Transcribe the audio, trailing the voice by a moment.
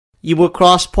y bùa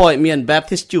Cross Point miền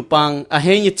Baptist Chu Pang à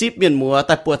hay như chip miền mùa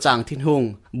tại bùa Tràng Thiên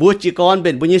Hùng bùa chỉ con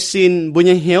bên bùa như xin bùa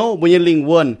như hiếu bùa như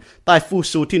linh quân tại phu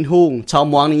su Thiên Hùng chào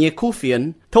mong như khu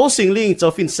phiến thấu sinh linh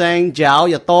cho phiên sang giáo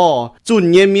ya to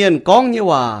chun như miền con như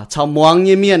hòa chào mong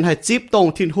như miền hay chip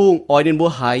tông Thiên Hùng oi đến bùa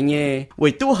hải nhé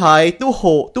vì tu hải tu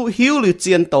hộ tu hiếu lưu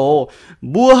chiến tổ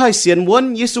bùa hay xiên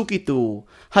muốn Giêsu Kitô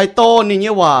hay to như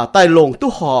hòa tại lồng tu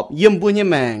họp yếm bùa như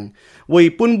màng vì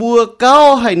bùn bùa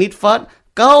cao hay nít phát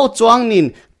cao choang nín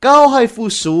cao hay phu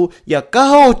su và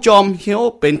cao chom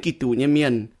hiếu bên kỳ tụ nhân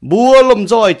miền bùa lom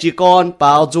roi chỉ còn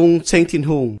bảo dung trên Thiên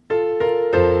Hùng.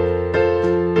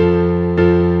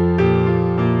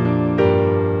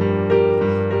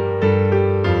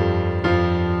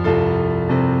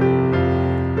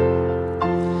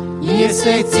 Ye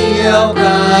sẽ chiều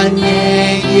cả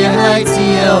nhẹ ye hai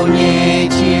chiều nhẹ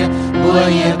chia bùa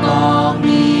ye con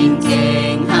nín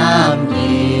chênh ham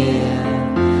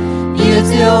Ye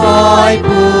chiều oi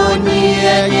buồn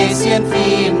ye xiên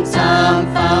phim sang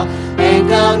phao em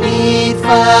cao nít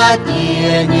phát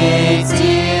ye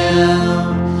chiều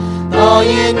to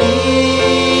ye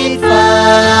nít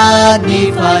phát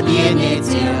ye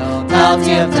chiều thao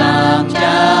chiều rằng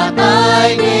cha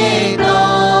tay ye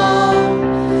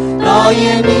to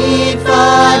ye nít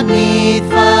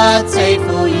phát xây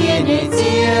phu ye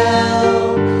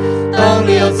chiều tông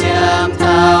liêu chạm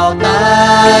thao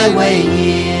tay quay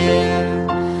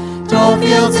Thô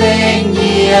phiêu chênh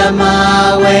yê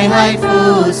mà quê hai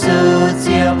phu sư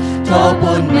chiều Thô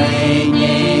bùn mê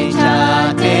nhê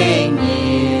cha thênh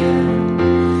yê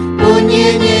Bùn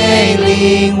nhê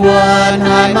linh quân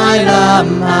hai mai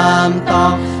lâm hàm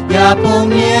tông Yà bùn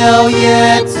nhiều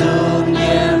yết dùng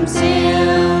nhiễm siêu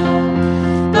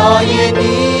Tò yê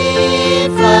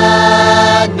nít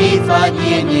phát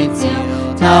yê nhê chiều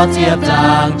Thao chiếp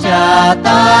rằng cha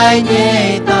tay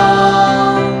nhê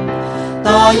tông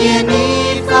To ye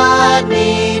nít phát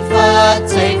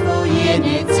xây phu ye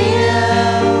nhẹ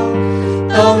chiều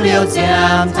Tông liêu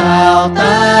chạm thao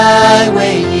tay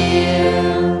quay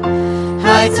yêu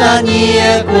Hai cha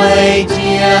nhẹ quay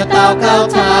chia tao cao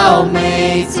thao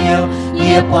mê chiều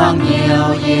Nhẹ quang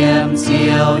nhiều yếm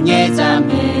chiều nhẹ chạm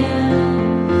nhiều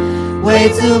Quay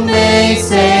chú mê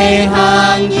xê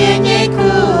hàng nhẹ khu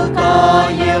có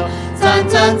yêu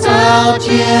Chán chao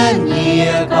chuyên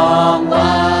nhẹ con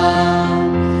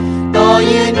hoàng To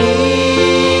ye nít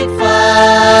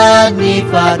phát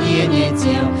ye nhẹ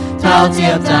chiều thao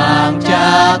chiều rằng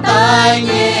cha tay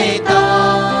ye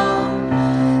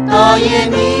to ye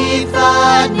nít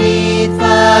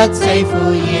phát xây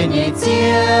phu ye nhẹ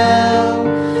chiều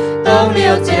tông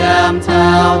liêu chạm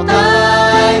thao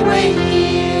tay quay yêu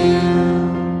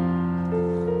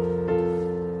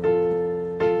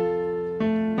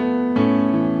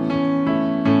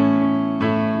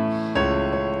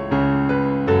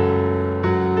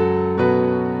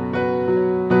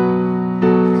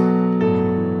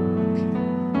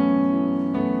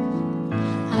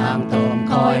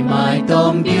mai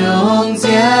tôm điêu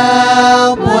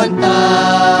gieo buồn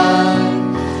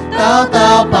tàn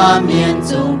tao ba miền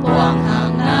dung quang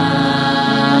hàng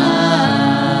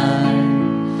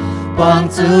quang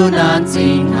chữ nan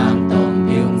chính hàng tôm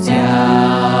điêu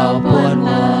gieo buồn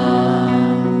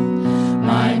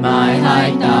mai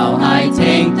hai tao hai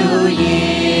thênh tư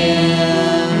yên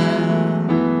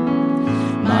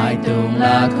mai tung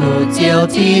là khu chiều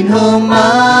Thiên Hùng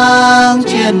mang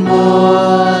chuyên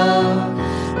buồn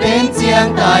bên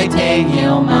chiang tai thênh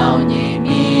nhiều màu nhẹ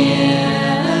miên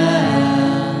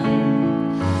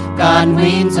can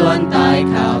huyên chuan tai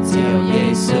khảo chiều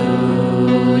Giêsu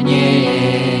nhẹ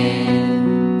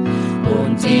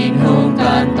buồn Thiên Hùng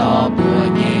can to bùa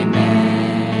nhẹ mẹ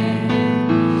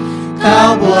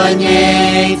khảo bùa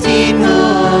nhẹ Thiên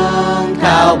Hùng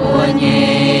khảo bùa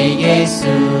nhẹ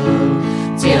Giêsu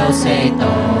chiều sẽ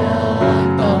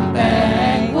tông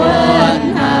bèn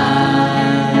quân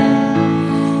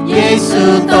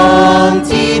Giêsu tông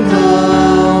Thiên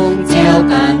Hùng chiều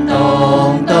can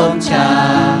tông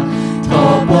cha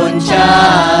thổ buồn cha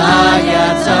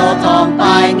ya châu tông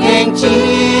bài nghênh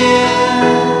chia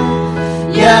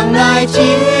yang nai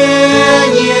chia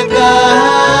ye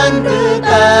can cứ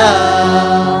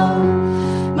tao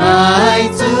mai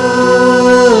chú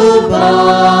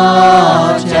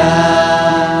bỏ cha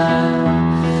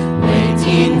về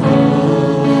Thiên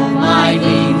Hùng mai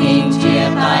linh chia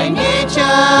tai nghe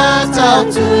cha sao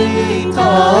chui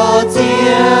thổ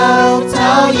chiều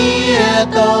sao ye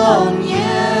tông ye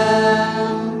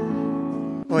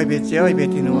ôi biết chiếu ôi biết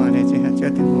Thiên Hùng này chỉ là chiếu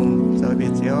Thiên Hùng rồi biết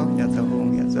chiếu nhà thờ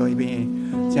Hùng nhà rồi bị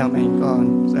cha mẹ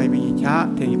con rồi bị cha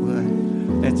thì bữa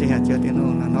để chỉ là chiếu Thiên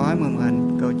Hùng là nói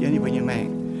mừng câu chuyện như vậy như mẹ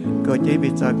cô chế bị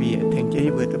cho bị thành chế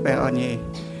vừa tụi bé ở nhỉ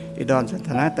thì đòn sẵn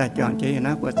thà tại chọn chế nó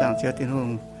của chàng chiếu thiên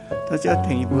hùng thưa chiếu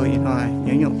thành vừa hiện nói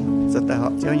nhớ nhung rất tại họ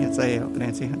chiếu nhà dày họ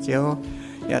lên sinh hạt chiếu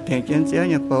và thành chiến chiếu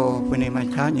nhà bồ vừa này mà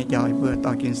khá nhà giỏi vừa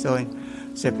tỏi kinh sôi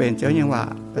sẽเป็นchiếu nhà họa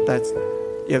và tại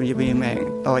yêu như bị mẹ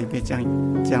tỏi bị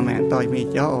chàng mẹ tỏi bị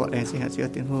chiếu họ lên sinh hạt chiếu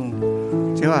thiên hùng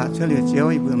chiếu à chiếu liệt chiếu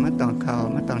vừa mất tòn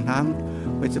khảo mất tòn nám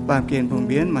với sự bám kiên vùng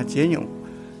biến mà chế nhung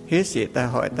hết sĩ tại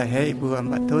hỏi tại hệ vừa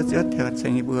mà thốt rất theo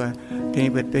sinh vừa thì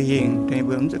vượt tôi hình thì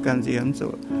bướm sự cần gì ấm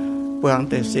sự bướm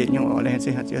để sĩ nhung ở lên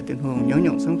sinh hạt chiếu thiên hùng nhớ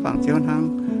nhung sống phẳng chiếu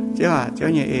thăng chiếu à chiếu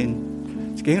nhẹ in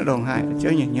kiến đồng hại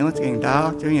chiếu nhẹ nhớ kiến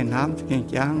đáo chiếu nhẹ nám kiến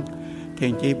trắng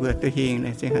thì chỉ vượt tôi hình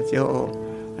này sinh hạt chiếu ổ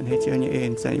anh hãy chiếu nhẹ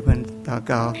in xây vần thọ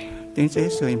cầu tiếng chế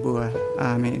xuôi bùa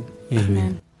amen.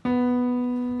 Amen.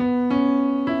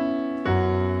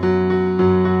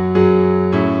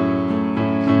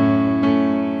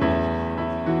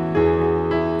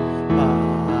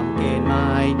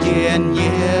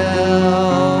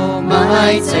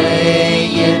 Mai chế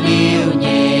ye liu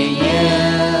nhẹ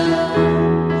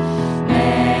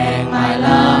nàng mai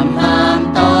làm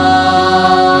ham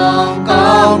tông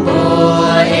con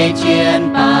bùa e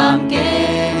chiên bám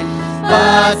kê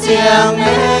và chiang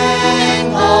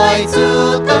nên hỏi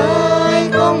chú tới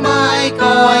không mai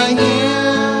coi hiếu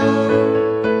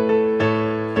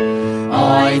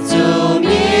hỏi chú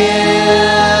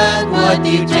biết bùa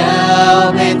tiêu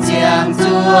trao bên chiang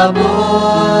chúa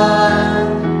buồn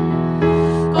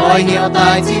coi hiểu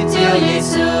tại chip chiều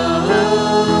Giêsu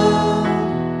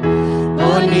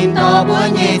buồn min to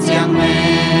buồn nhẹ chẳng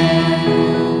mẹ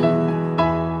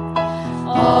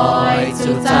ôi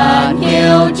sự tàn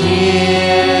hiểu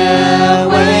chiều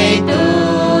quay tu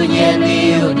nhẹ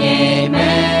liu nhẹ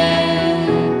mẹ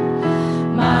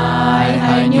mai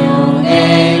hai nhung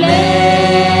ê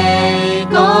lê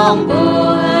con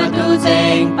buồn tu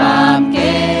danh bám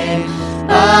kê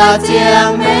ba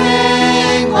chiang mẹ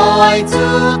hỏi chú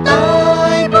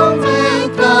tới bóng vang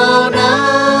cầu nắng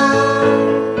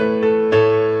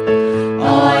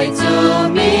hỏi chú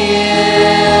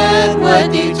biết vừa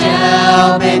tiêu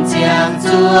trao bên chiang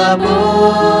chúa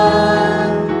buồn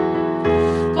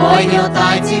coi nhiều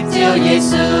tai chip chiều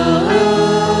Giêsu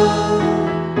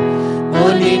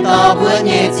buồn đi to buồn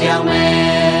nhẹ chiang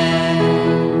mẹ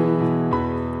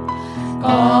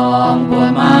con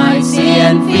buồn mai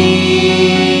xiên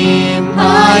phim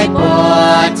hai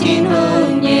của thiên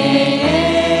hương nhẹ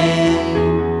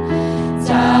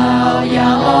chào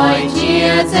ya ôi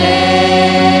chia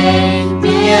sẻ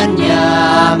biên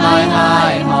nhà mai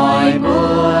hai hỏi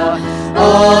bùa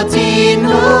ô thiên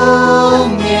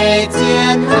hương nhẹ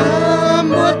chiến hám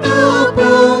mua tu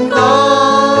bùng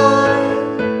đôi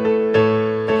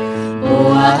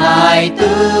bùa hai tư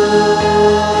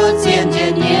chiến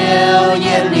chiến nhiều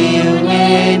nhẹ liu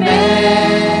nhẹ mẹ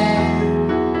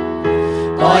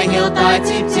coi hiểu tai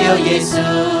chip chiều Giêsu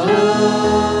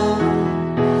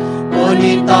buồn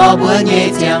min to buồn nhẹ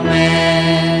chẳng mẹ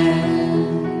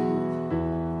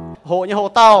hộ như hộ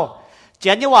tàu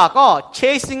chén như hòa có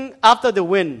chasing after the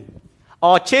wind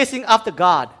or chasing after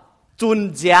God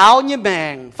chun giáo như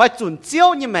mèng phải chun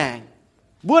chiếu như mèng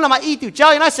buồn là mà y tiểu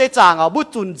giáo như nó sẽ chẳng ở buồn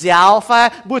chun giáo phải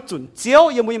buồn chun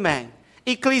chiếu như mũi mèng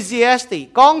Ecclesiastes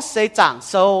con sẽ chẳng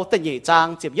sâu tên nhị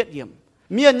trang chép nhất điểm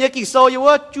miền như kỳ sâu như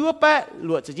chúa bé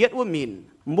lụa chỉ giết miền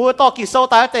mua to kỳ sâu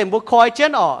tái tên mua khói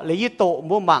chén ở lấy tổ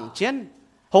mua mảng chén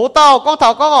hố tàu con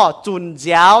thảo con ở chun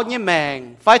giáo như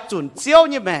mèng phải chun chiếu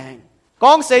như mèng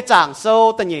con sẽ chẳng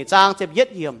sâu tên nhị trang chép nhất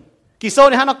điểm kỳ sâu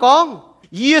này hắn nó con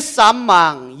yết sám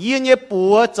mảng yết như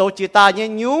bùa châu chỉ ta như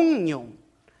nhung nhung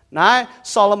này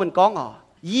Solomon con ở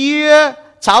yết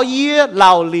cháo yết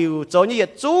lào liu châu như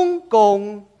trung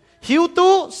công hiếu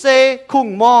tú sẽ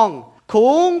khủng mong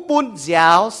khủng bún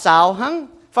giáo sao hăng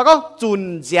phải không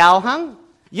chun giáo hăng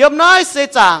yếm nói sẽ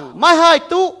chẳng mai hai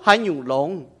tú hai nhung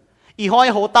lông y hỏi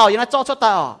hồ tàu như nó cho ta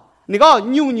ở nị có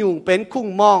nhung nhungเป็น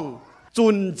khủng mong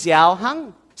chun giáo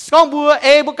hăng con bùa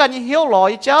bùaกันhiếu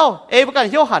lòiเจ้าบùaกัน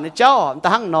hiếuหันเจ้าแต่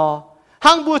หังนอ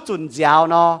หังบùaจุนเจ้า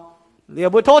นอเดี๋ยว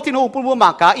บùวโทษที่นู่นบùวหมา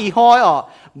กกะอีหอย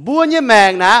บùวเนี่ยแม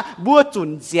งนะบùวจุน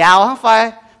เจ้าหังไ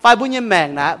ฟบùวเนี่ยแมง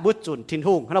นะบùวจุนทิ้ง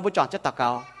หุ่งเขาเราบùวจอดเจ้าตะเกา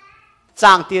จ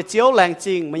างเตียเจียวแรงจ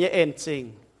ริงไม่ใช่เอ็นจริง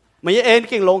ไม่ใช่เอ็นเ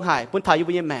ก่งลงหายบùวถ่ายอยู่บ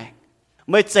ùวเนี่ยแมง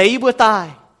ไม่เจ๊บùวตาย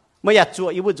ไม่อยากจั่ว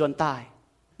อยู่บùวจนตาย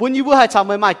บùวอยู่บùวให้ชาวไ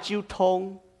ม่มาจิ้วทง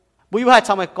บùวอยู่ให้ช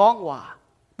าวไม่ก้องว่า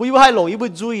不要喺路要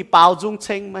注意包裝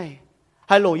清咩？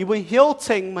喺路要曉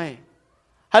清咩？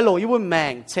喺路要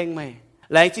明清咩？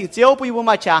嚟自朝不要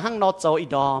買茶香攞做一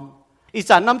檔，一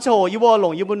陣諗錯要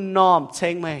龍要nom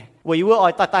清咩？為要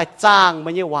愛大爭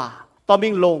乜嘢話？當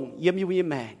面龍要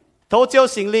明，頭朝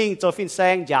成靈做份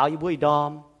聲也要一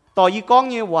檔，當ต่อยีก้อง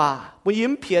เนี่ยว่าบุญยิ้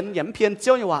มเพียนยิ้มเพียนเ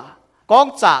จ้าเนี่ยว่าก้อง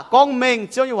จ่าก้องเมง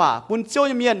เจ้าเนี่ยว่าบุญเจ้าเ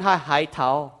นี่ยเมียนหายเท้า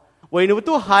เว้ยหนู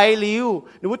ตู้หายลิ้ว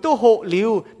หนูตู้โหลิ้ว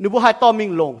หนูบุหายต่อมิง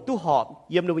หลงตู้หอบ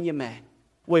เยี่ยมหนูบุญยิ้มแมง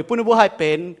เว้ยปุ่นหนูบุหายเ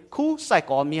ป็นคู่ใส่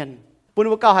ก่อเมียนปุ่นหนู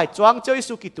บุก้าวหายจ้วงเจ้ายิ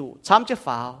สุกิตุช้ำเจ้าฝ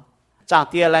าวจาง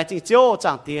เตียแรงจริงเจ้าจ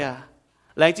างเตีย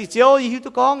แรงจริงเจ้ายี่หิวตุ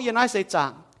ก้องยันไอเสจา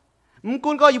งกุ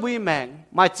นก็ยิบุยแมง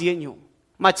ไม่เจียนอยู่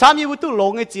มาช้ำยิบุตุหล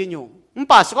งไอเจียนอยู่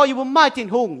ป่าสก็ยิบุไม่ทิ้ง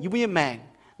หุงยิบุยแมง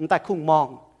แต่คุ้งมอง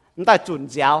แต่จุน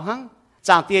เจ้าหังจ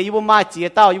างเตียยิบุไม่เจีย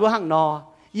เต้ายิบุหังนอ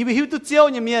ยิบุหิวตุเจ้า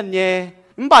เนี่ยเมียนเนี่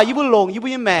ยป่ายิบุหลงยิบุ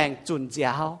ยแมงจุนเจ้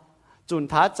าจุน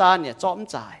ท้าจานเนี่ยจอม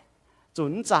จ่ายจุ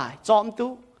นจ่ายจอมตุ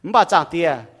ป่าจางเตีย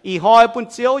อีหอยปุ่น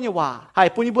เจ้าเนี่ยว่าให้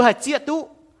ปุ่นยิบุให้เจียตุ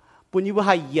ปุ่นยิบุใ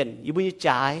ห้เย็นยิบุย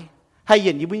จ่ายให้เ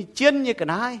ย็นยิบุยเจียนเนี่ยกัน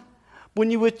ได้ปุ่น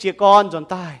ยิบุเจียก้อนจน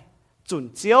ตายจุน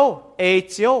เจียวเอ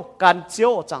เจียวกันเจีย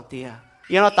วจางเตีย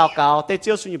ยังเรา祷告เตเจี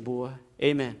ยวสุญบัวเอ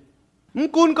เมน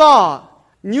กุนก็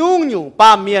ยุ่งป้า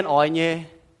เมียนอ่อยเนี่ย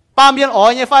ป้าเมียนอ่อ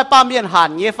ยเนี่ยไฟป้าเมียนหัน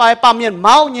เนี่ยไฟป้าเมียนเม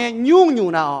าเนี่ยยุ่ง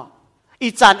นะอี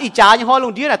จันอีจ่ายังห้อยล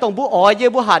งดีนะต้องบัวอ่อยเนี่ย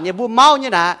บัวหันเนี่ยบัวเมาเนี่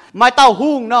ยนะไม่เต้า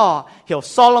หุ่งเนาะเหี่ยว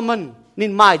โซโลมอนนิ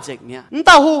นไม่เจ็กเนี่ยเ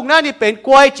ต้าหุ่งนะนี่เป็นก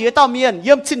วยเจียเต้าเมียนเ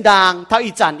ยี่ยมชินด่างเท่า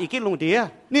อีจันอีกินลงดี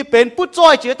นี่เป็นผู้จ้อ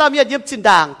ยเจียเต้าเมียนเยี่ยมชิน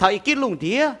ด่างเท่าอีกินลง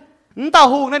ดีเต้า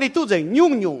หูนั่นนี่ตู้เจ๋งยุ่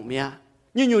งเมีย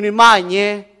ยุ่งนี่มาเนี่ย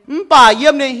ป่าเยี่ย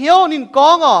มเนี่ยเหี้ยวนินก้อ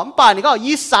งป่านี่ก็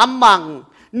ยี่สามมัง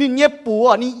นินเนี่ยปัว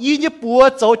นี่ยี่เนี่ยปัว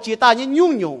โจจีตาเนี่ยยุ่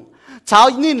งชาว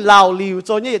นินเหล่าหลิวโจ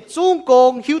เนี่ยจุ้งโก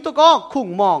งหิวตัวก้องคุ้ง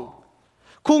มอ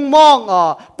ง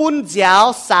ปุ่นเจียว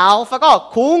สาวฟ้าก็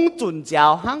คุ้งจุนเจีย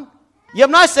วหังเยี่ยม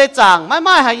น้อยเสจังไ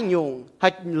ม่ให้ยุ่งให้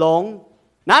หลง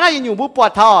นั่นน่ะยังอยู่บุปผา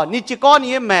ทอนี่จีก้อน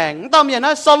นี่แมงตอนเมียนน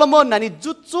ะโซโลมอนน่ะนี่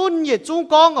จุนเนี่ยจุ้ง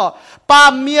ก้องปา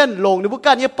เมียนหลงในบุกก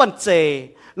ารเนี่ยปั่นเจ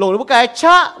หลงในบุกการช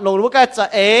ะหลงในบุกการจะ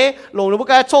หลงในบุก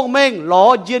การชงเม่งหล่อ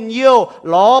เย็นเยี่ยว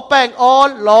หล่อแป้งอ่อน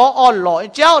หล่อ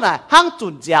เจ้าน่ะห้างจุ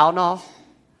นเจ้าเนาะ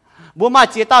บัวมา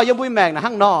เจียเต้ายังบุยแมงน่ะห้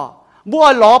างเนาะบัว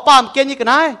หล่อปามเกณฑ์ยี่กันไ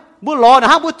หนบัวหล่อน่ะ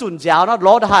ห้างบัวจุนเจ้าเนาะห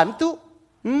ล่อทหารตู้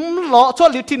หล่อชด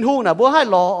ลิ้วทิ้นหูน่ะบัวให้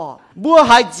หล่อบัวใ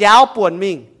ห้เจ้าป่วน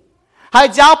มิงให้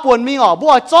เจ้าป่วนมิงบั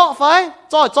วจ่อไฟ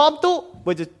จ่อจอมตู้บั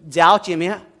วจะเจ้าเจียมั้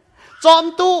ยฮะจอม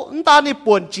ตู้ตานี่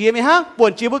ป่วนเจียมั้ยฮะป่ว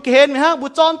นเจียบัวเห็นมั้ยฮะบัว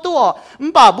จอมตู้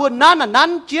ป่าบัวนั้น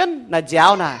เจียนน่ะเจ้า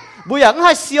น่ะบัวอยากใ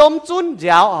ห้เสียมจุนเ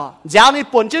จ้านี่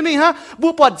ป่วนเจียมั้ยฮะบัว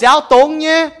ปวดเจ้าตรงเ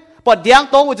นี่ยปวดเดียง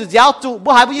ตรงบัวจะเจ้าจุบั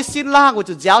วหายบัวจะสิ้นล่างบัว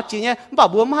จะเจ้าเจียเนี่ยป่า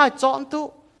บัวไม่ให้จอมตู้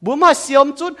บัวไม่ให้เสียม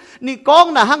จุนนี่ก้อง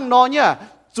น่ะห้างนอเนี่ย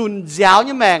จุนเจ้าเ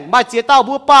นี่ยแมงมาเจียเต้า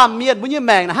บัวป้าเมียนบัวเนี่ยแ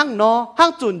มงน่ะห้างนอห้า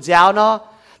งจุนเจ้าเนาะ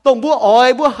ตรงบัวอ้อย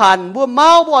บัวหันบัวเมา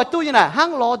บัวตู้ยังไงห้าง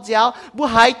ล้อเจ้าบัว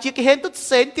หายจิกเห็นตุ๊ดเ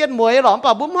ส้นเตียนมวยหรอป่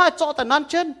าบัวไม่จ่อแต่นั้น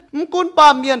เช่นกุนป้า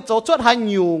เมียนโจชดหาย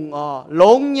ยุ่งหล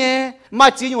งเนี่ยมา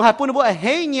จียุ่งหายปุ่นบัวเฮ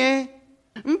เนี่ย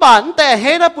ป่าแต่เฮ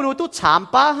นะปุ่นบัวตู้ฉาม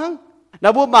ป้าหังแล้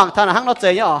วบัวบางท่านห้างเราเจ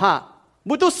เนี่ยฮะ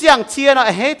บัวตู้เสียงเชียนะ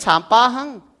เฮฉามป้าหัง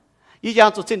อีอย่าง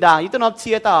จุดสิ้นด่างอีตัวน้องเ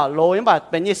ชียต่อโลยังบ่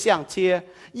เป็นยี่เสียงเชีย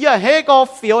ยี่เฮก็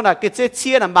ฟีลน่ะกิจเ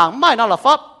ชียน่ะบางไม่น่าหลับ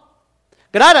ฟับ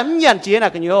ก็ได้แต่ไม่ยันเชียน่ะ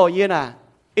กันโยยี่น่ะ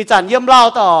อีจันเยี่ยมเล่า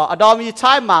ต่ออดอมีช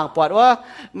ายหมางปวดว่า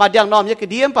มาเดียงนอมยังกระ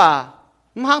เดียมป่ะ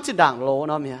มันหังสิด่างโล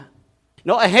นอมเนี่ยเน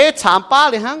าะเฮฉามป้า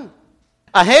เลยหัง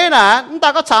เฮน่ะตา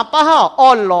ก็ฉามป้าห่ออ่อ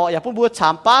นหล่ออย่าปุ่นบัวฉา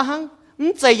มป้าหัง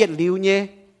ใจเย็นหลิวเนี่ย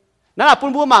นั่นแหละปุ่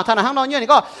นบัวหมางท่านหังนอนเนี่ยนี่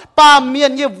ก็ป้าเมีย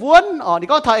นเนี่ยวนนี่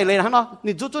ก็ไทยเลยหังนอ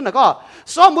นี่จุดน่ะก็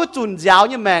ซ้อมบัวจุนยาว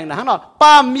เนี่ยแมงนะหังนอป้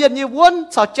าเมียนเนี่ยวน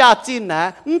ชาวจ้าจีนนะ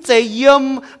ใจเยี่ยม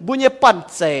บุญเนี่ยปั่น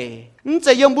ใจใจ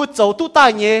เยี่ยมบัวโจตู้ใต้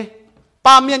เนี่ย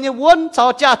ป้าเมียนเนี่ยวนชาว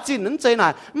จ้าจีนนั่นใจน่ะ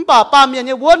ป้าเมียนเ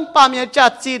นี่ยวนป้าเมียนจ้า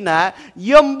จีนนะเ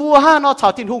ยี่ยมบัวห้านอชา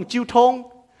วทินหงจิวทง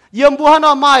เยี่ยมบัวห้าน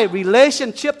อไม่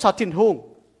relationship ชาวทินหง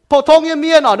พอทงเนี่ยเ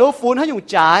มียนดูฝุ่นให้อยู่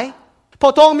จ่ายพอ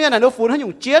ทงเมียนดูฝุ่นให้อ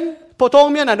ยู่เจียนพอทง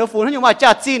เมียนดูฝุ่นให้อยู่มาจ้า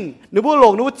จีนหนูบัวหล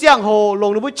งหนูเจียงโฮหล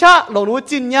งหนูบัวชะหลงหนู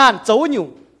จีนยานโจอยู่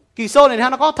กี่โซ่ในท่า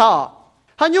นก็ท่า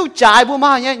ให้อยู่จ่ายบัวม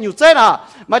าเนี่ยอยู่เจ้น่ะ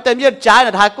มาแต่เมียนจ่ายน่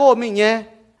ะทายโก้มิเนี่ย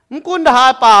กุนทา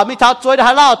ยป่ามีท้าจวยท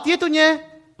ายเล่าเตี้ยตัวเนี่ย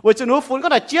ว่าจะหนูฝุ่นก็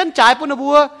ได้เจียนจ่ายปุ่นบั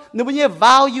วหนูบัวเนี่ย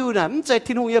value น่ะมันใจ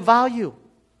ทิ้งหงเนี่ย value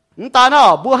ตาเนาะ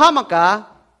บัวห้ามกะ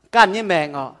กันเนี่ยแม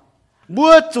งบั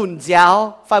วจุนเจียว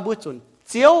ไฟบัวจุน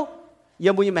เจียวยั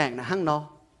งบัวเนี่ยแมงนะห้างเนาะ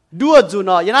ดัวจุ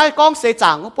นยังไงก้องเส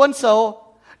จังก็ปุ่นโซ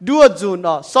ดัวจุน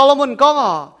โซโลมอนก้อง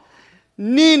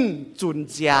นินจุน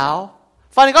เจียว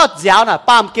ไฟนี่ก็เจียวน่ะป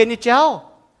ามเกณฑ์นี่เจียว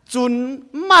จุน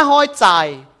ไม่หอยใจ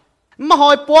ไม่หอ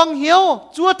ยปวงเหี้ยว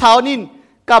จั่วเท้านิน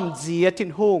กำเจียทิ้ง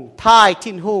หงทาย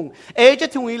ทิ้งหงจะ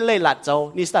ทิ้งวิเลยหลัดเจ้า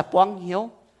นี่สายปวงเหี้ยว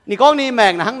นี่ก้องนี่แม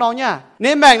งนะห้างน้องเนี่ย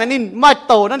นี่แมงนะนินไม่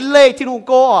โตนั่นเล่ทิ้งหง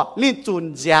โก้ลินจุน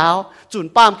เจียวจุน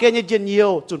ปามเกณฑ์เย็นเยีย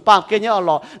วจุนปามเกณฑ์อ่อนห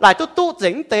ล่อหลายตุ๊เจ๋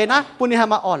งเตนะปุ่นนี่ให้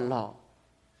มาอ่อนหล่อ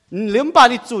liếm bà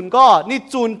ni chun có ni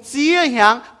chun chia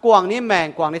hàng quảng ni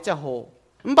mèng quảng ni cha hồ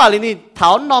bà ni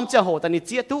tháo nom cha hồ ta ni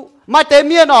chia tu mai tế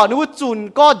miên ọ nu chun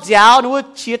có giáo nu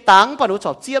chia táng bà nu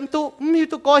chọc chiếm tu hiu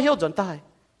tu có hiếu chuẩn tai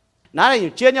nãy là nhiều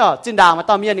chuyện nhở trên đàng mà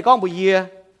tao miên thì con bùi yê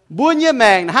bùi như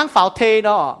mèng là hang pháo thê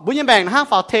nó bùi như mèng là hang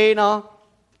pháo thê nó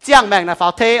chiang mèng là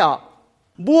pháo thê ọ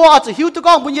bùa chỉ hiu tu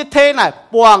con bùi như thê này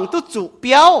quảng tu chủ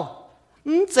béo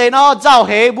chế nó giàu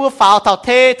hề bùa pháo thảo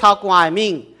thê thảo ngoài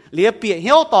mình lia bịa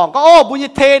hiếu tòng có ô bùi như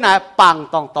thê này bằng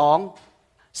tòng tòng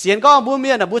xiên có bùi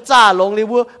miên là bùi cha lông li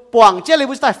bùi quảng chết li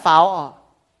bùi sai pháo ọ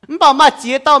bảo mà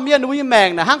chia tao miên nuôi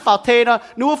mèng là hang pháo thê nó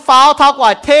nuôi pháo tháo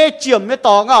quả thê chiếm với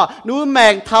tòng à nuôi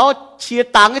mèng tháo chia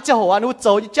táng cái chỗ hồ nuôi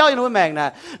trâu chơi nuôi mèng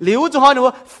này liu cho họ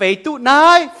nuôi phế tụ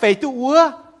nai phế tụ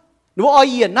úa nuôi oi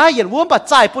yển nai yển úa bà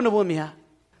chạy pun nuôi mía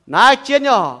nai chia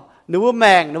nhỏ nuôi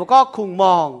mèng nuôi có khùng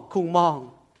mong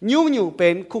nhung nhung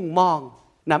bên khùng mong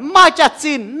nè mai chặt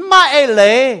chín mai ê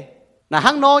lệ nè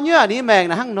hang no nhá ní mèng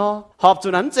nè hang no họp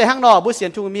chỗนั้นchơi hang no bữa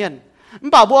xiên chung miên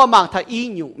bảo bữa mảng thay y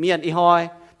nhung miên y hoi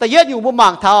แต่เย็ดอยู่บนหมา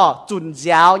งเท้าจุนเ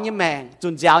จ้าเนี่ยแมงจุ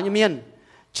นเจ้าเนี่ยเมียน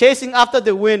chasing after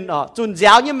the wind จุนเจ้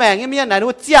าเนี่ยแมงเนี่ยเมียนไหน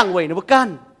นู้เจียงเว่ยนู้กัน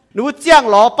นู้เจียง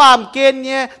หล่อปามเกณฑ์เ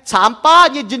นี่ยฉามป้า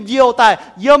เนี่ยยินเยียวแต่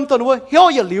เยี่ยมตัวนู้เหี้ยว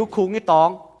อย่าหลิวคุงเนี่ยตอง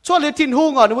ช่วยเลี้ยทิ้งหู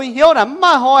นู้เหี้ยวน่ะม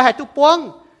าหอยให้ทุกปวง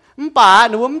ป่า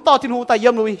นู้ต่อทิ้งหูแต่เยี่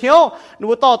ยมนู้เหี้ยว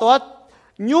นู้ต่อตัว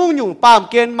ยุ่งปาม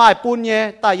เกณฑ์ไม้ปูนเนี่ย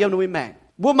แต่เยี่ยมนู้แมง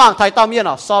บนหมางไทยตามเมีย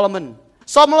นโซโล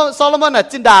มอนน่ะ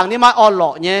จินด่างนี่มาอ่อนหล่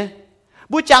อเนี่ย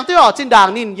บุจังที่ออกจินด่าง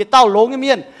นินอย่าเต้าลงเ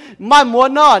มียนไม่ม้วน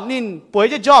น่ะนินป่วย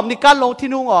จะจอมนี่การลงที่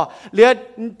นุ่งเหลือ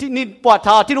นินปวดเ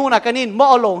ท้าที่นุ่งน่ะกันนินไม่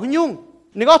เอาลงให้ยุ่ง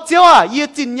นี่ก็เจ้าเยี่ย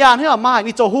จินยานให้ออกมา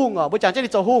นี่โจหุ่งบุจังจะ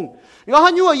นี่โจหุ่งนี่ก็ให้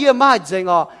ยุ่งเยี่ยมาจริง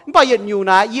ไม่ไปเยี่ยอยู่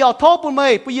นะเยี่ยท้อปุ่นไม่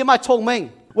ไปเยี่ยมาชงเมง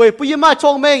เว้ยไปเยี่ยมาช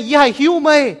งเมงยี่ให้หิวไ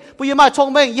ม่ไปเยี่ยมาชง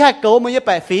เมงยี่ให้เก๋ไม่ยี่แ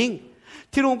ปะฟิง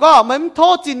ที่ลุงก็ไม่โท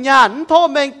ษจินยานไม่โทษ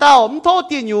แมงเต่าไม่โทษ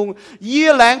ตีนยุงยี่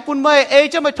แหลงปุ่นไม่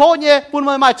จะไม่โทษเนี่ยปุ่นไ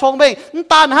ม่มาชงเมง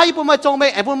ตานให้ปุ่นไม่ชงเม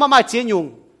งปุ่นไม่มาเจียนยุง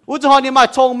อุจหอนี่มา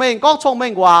ชงเมงก็ชงเม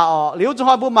งว่าหรืออุจห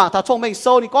อปุ่นมาถ้าชงเมงโซ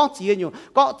นี่ก็เจียนยุง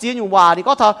ก็เจียนยุงว่านี่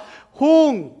ก็ถ้าหุ่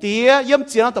งเตี้ยยิ่ม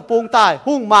เจียนตะปูงตาย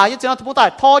หุ่งมายิ่มเจียนตะปูงตาย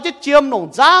ทอจะเจียมหนง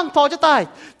จ้างทอจะตาย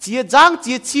เจียจ้างเ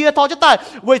จียเชียทอจะตาย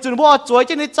เวจุนบัวจวยจ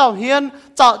ะนี่เจ้าเฮียน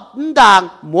เจ้าด่าง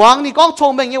หมวงนี่ก็ช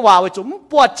งเมงยี่ว่าเวจุน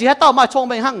ปวดเจียเต้ามาชง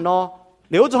เมงหั่งนอ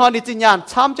nếu cho họ đi tin nhàn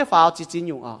chăm chế pháo chỉ tin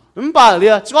dùng bà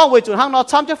liền chỉ có về chuẩn hang nó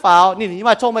chăm chế pháo nín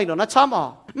mà cho mình nó chăm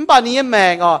bà nín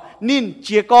mèng nín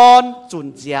chỉ con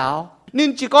chuẩn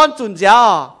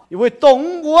giáo vì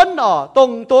tông muốn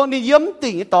tông nín yếm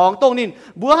tỉnh tông nín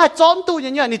bữa hai chọn tu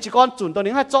như nín chỉ con chuẩn tông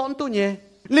nín hai chọn tu nhé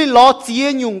nín lo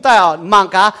chia dùng tại mảng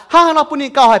cá hang nó bún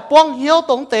nín cao hay bong hiếu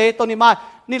tông tế tông nín mai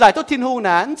nín lại tốt thiên hùng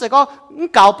nè chỉ có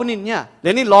cao bún nín nhá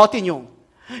để nín lo tin dùng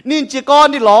nín chỉ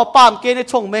con nín lo pam kê nín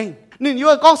chồng mình nín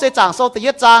yêu con sẽ chẳng sau tự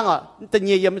trang tự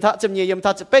nhiên yếm thà chậm yếm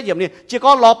thà bết yếm nín chỉ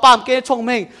có lo pam kê chồng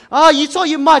mình ý cho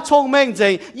yếm mai chồng mình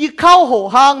gì ý khao hổ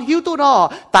hang hiu tu nó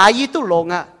tại ý tu lồng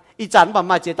ý chán bà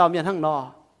mai chế tao miền hang nó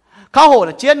khao hổ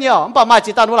là chiến nhiều bà mai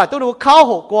chế tao nó lại tu nó khao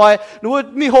hổ quay nó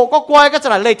mi hổ có quay cái chả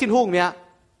là lệ thiên hùng mẹ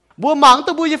bùa mắng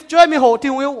tu bùa yếm chơi mi hổ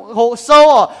thiên hổ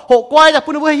sâu hổ quay là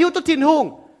bùa nó hiu tu thiên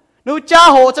hùng nó cha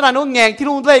hổ chả là nó ngẹn thiên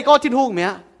hùng lệ có thiên hùng mẹ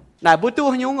này bùa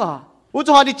tu nhungอุจ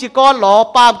หอนี่จีก้อนหล่อ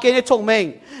ปามเกณฑ์ชงเมง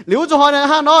หรืออุจหอนี่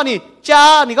ห้างน้อนี่จ้า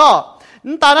นี่ก็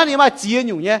ตาหน้านี่มาเจียน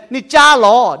อยู่เนี่ยนี่จ้าห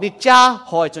ล่อนี่จ้า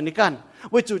หอยจนนี่กัน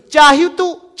เวจุจ้าหิวตุ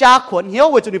จ้าขวนเหี้ยว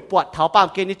เวจุนี่ปวดเท้าปาม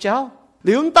เกณฑ์นี่เจ้าห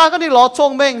รือตาก็นี่หล่อช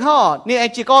งเมงฮ่อนี่ไอ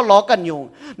จีก้อนหล่อกันอยู่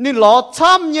นี่หล่อ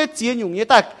ช้ำเนี่ยเจียนอยู่เนี่ย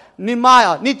แต่นี่ไม่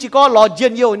นี่จีก้อนหล่อเจีย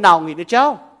นเยี่ยวหนาวงี้นี่เจ้า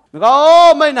มันก็โอ้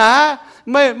ไม่นะ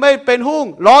ไม่เป็นหุ่ง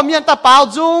หล่อเมียนตาเปล่า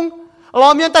จุงหล่อ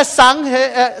เมียนตาสัง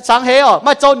เหม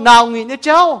าโจหนาวงี้นี่เ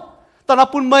จ้าตอนนั้น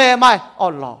ปุ่นเมย์ไม่อ่อ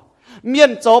นหล่อเมีย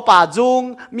นโจป่าจุง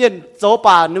เมียนโจ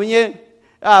ป่านี่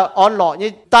อ่อนหล่อนี่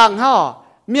ตังห่อ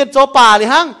เมียนโจป่าเลย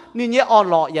ฮังนี่อ่อน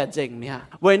หล่ออย่าเจ๋งเนี่ย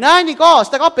เว้ยนั่นนี่ก็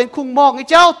แต่ก็เป็นคุงมองไอ้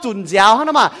เจ้าจุนเจ้าฮะ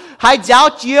นะมาให้เจ้า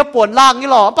เจียปวดล่างนี่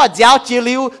หรอป่ะเจ้าเจีย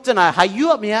ริวจะไหนให้ยั่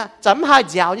วเนี่ยจำให้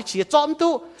เจ้านี่เจียจ้อม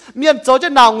ตู้เมียนโจจะ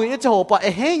นาวงิจะโหปะ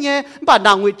เฮ้ยเนี่ยป่ะน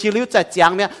าวงิเจียริวจะจั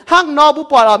งเนี่ยฮังนอบุป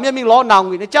ผาเมียนมีล้อนาว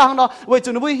งิเนี่ยเจ้าฮังนอเว้ยจุ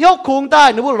นบุ้ยเหี้ยวคุงได้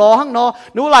นุบุล้อฮังนอ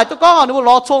นุหลายตัวก็นุบุ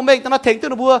ล้อชงเมงตอนนั้นเถงตัว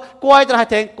นุบุกวยตอนนั้น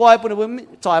เถงกวยปุ่นนุบุ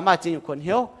จอยมาจริงอยู่คนเ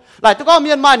หี้ยวหลายตัวก็เ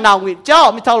มียนมานาวงิเจ้า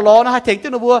มีเท่าล้อนะให้เถงตัว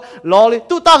นุบุล้อเลย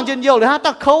ตู้ตั้งเย็นเยี่ยวเลยฮะ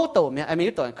ตั้งเข้าตัวเนี่ยไอ้มี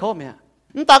ตัวเข้าเนี่ย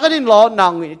ตาก็นี่ล้อนา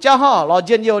วงิเจ้าฮะล้อเ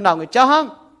ย็นเยี่ยวนาวงิเจ้าฮัง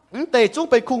แต่จุ้ง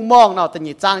ไปคุงมองเนาะแต่ห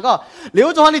นีจานก็เหลียว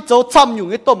จะฮันนี่โจช้ำอยู่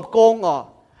ในต้มโกง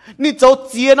นี่โจ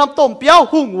เจียน้ำต้มเปรี้ยว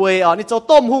หุ่งเว่ยนี่โจ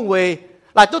ต้มหุ่งเว่ย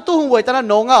หลายตัวหุ่งเว่ยตอนนั้น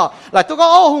นงหลายตัวก็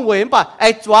หุ่งเว่ยป่ะไอ้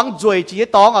จวงจวยจี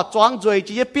ตองจวงจวย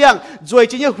จีเปี้ยงจวย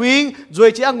จีหิงจวย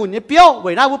จีองุ่นเปรี้ยวเว่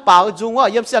ยหน้าผู้เปล่าจุงว่า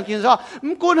เยี่ยมเสียงกินซะ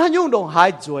มันกุนหันยุ่งดงหาย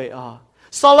จวย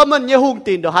Solomon như hung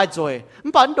tin được hai rồi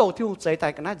bản đồ thì hung dậy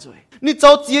tại cái này rồi ni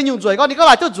châu chia nhung rồi có ni có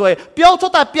lại chút rồi biểu cho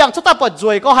ta biang cho ta bật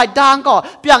rồi có hai đang có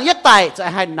biang nhất tại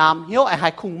chạy hai nam hiếu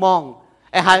hai khung mong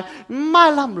hai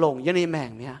mai làm lồng như này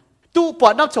mèng nè tu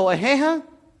bật nó chỗ hay ha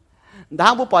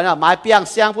đang bu bật là mai biang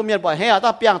xiang bu miền bật hay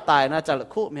ta biang tại naจะ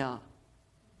คู่เมีย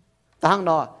đang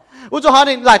nóอุจจาระ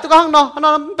นี่หลายตัวก็ห้างnó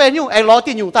เป็นอยู่ไอ้ล้อ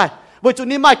ตีอยู่ใต้bởi chủ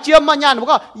ni mai chiêm mà nhàn nó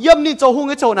có yếm ni châu hung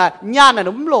cái châu này nhàn này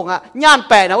nó cũng lồng à nhàn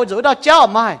bẻ nó rồi đó chéo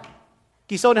mai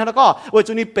kỳ sâu này nó có bởi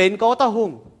chủ ni bền có ta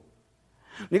hung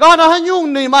นี่ก็นะฮันยุ่ง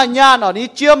นี่มาญาณอ๋อนี่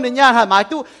เจียมนี่ญาณหายหมาย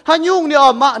ตู้ฮันยุ่งนี่อ๋อ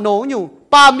มาหนูอยู่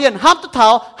ป่าเมียนห้ามตุ้เท้า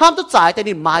ห้ามตุ้จ่ายแต่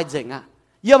นี่ไม้เจ๋งอ่ะ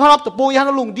เยี่ยมฮันรับตะปูฮัน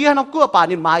ลุงดีฮันรับกู้ป่า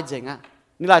นี่ไม้เจ๋งอ่ะ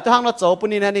นี่หลายตัวฮันเราโจปุ่น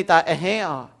นี่นะนี่ตาเฮ้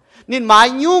อ๋อนี่ไม้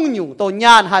ยุ่งอยู่ตัวญ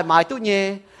าณหายหมายตู้เย่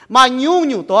มายุ่ง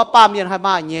อยู่ตัวป่าเมียนหายไ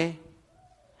ม้เย่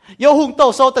โยหุ่งโต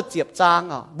โซตะเจียบจาง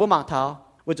อ๋อบัวหมางเท้า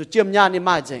ว่าจุเจียมญาณนี่ไ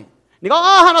ม้เจ๋งนี่ก็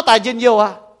ฮันเราตายเย็นเยี่ยวอ่ะ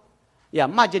อย่า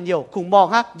ไม้เย็นเยี่ยวคุงมอง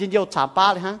ฮะเย็นเยี่ยวฉาป้า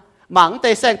เลยฮะmảng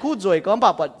tây sen khu rồi có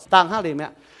bảo bật tăng hai liền mẹ,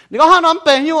你讲他能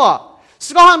变哟，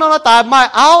是讲他那大卖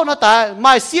熬那大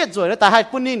卖蟹rồi那大还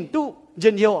不宁都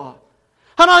人有啊，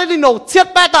他那里弄切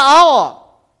白大熬啊，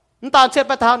你当切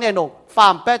白大เนี่ย弄ฟา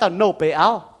ร์ม白大弄白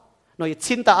熬，弄一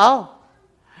ชิ้น大熬，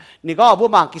你讲不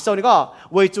忙，其实你讲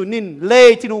为主宁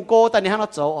累ที่นู่นโกแต่นี่他那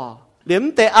走啊，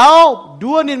连得熬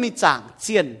多นี่มีจางเ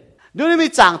จียน多นี่มี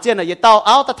จางเจียนอ่ะอย่าเตา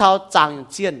熬ตะเท้าจางอย่าง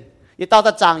เจียนอย่าเตาต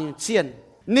ะจางอย่างเจียน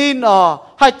นี่อ๋อ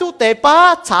ให้ตู้เตะป้า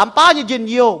ฉามป้ายืนยืน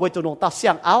เยี่ยวไว้ตัวหนุ่มตาเสี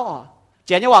ยงเอาอ๋อเ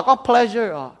จ้าเนี่ยว่าก็ pleasure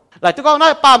อ๋อหลายตัวก็น่า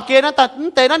ปามเกนั่นแต่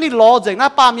เตะนั่นนี่รอเจ๋งน่า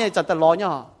ปามเนี่ยจันแต่รอเนี่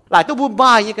ยหลายตัวบุญบ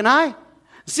ายอย่างกันนะ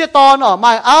เสียตอนอ๋อไ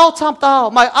ม่เอาฉามเต้า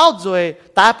ไม่เอาจ่วย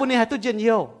แต่ปุ่นนี่ให้ตู้ยืนเ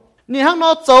ยี่ยวนี่ห้างนอ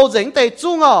โจเจ๋งเตะ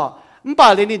จุ้งอ๋อมันป่า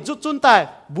เลยนี่จุดจุนแต่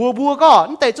บัวก็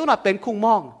มันเตะจุ้งน่ะเป็นคุงม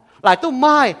องหลายตัวไ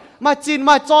ม่จีนไ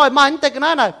ม่จอยไม่เตะกัน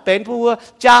นั่นน่ะเป็นบัว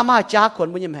จ้าไม่จ้าขน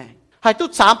บุญยังไงให้ตู้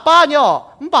สามป้าเนี่ย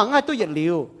มันบังให้ตู้เหยียดเหลี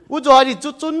ยวอุจจาระจุ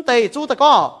ดจุนเตยจุดแต่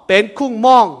ก็เป็นคุงม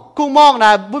องนะ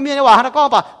บุญมีว่าฮันก็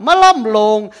ป่ะมาล่ำล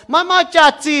งมาจ่า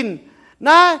จีนน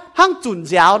ะห้างจุนเ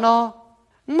จ้าเนาะ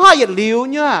ไม่เหยียดเหลียว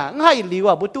เนี่ยไม่เหยียดเหลียว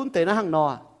อ่ะบุตุนเตยนะห้างนอ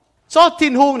ชอบทิ้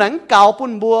งหงนั้นเก่าปุ่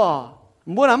นบัว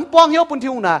นั้นป้องเหี้ยวปุ่นทิ้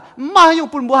งหงน่ะมาให้ยุ่ง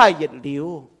ปุ่นบัวให้เหยียดเหลียว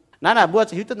นั่นน่ะบัวจ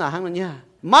ะหิวตัวหนาห้างนั้นเนี่ย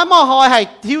มาหอยให้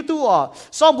หิวตัว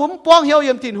ซ้อมบุ้มป้องเหี้ยวเ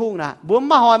ยี่ยมทิ้งหงน่ะบุ้ม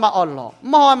มาหอยมาอ่อนหล่อ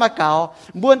มาหอยมาเก่า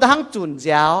บัวแต่ห้างจุนเ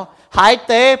จ้าหายเ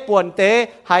ตะป่วนเตะ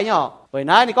หายเนาะเว้ย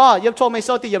นะนี่ก็เยี่ยมชมไม่โซ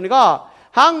ตีเยี่ยมนี่ก็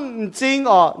ห้างจริง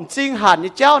จริงหัน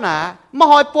นี่เจ้านะมา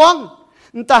หอยป้วง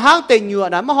แต่ห้างเต่งเหยื่อ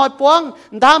นะมาหอยป้วง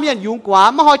แต่ห้างเมียนยุงกว่า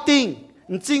มาหอยติง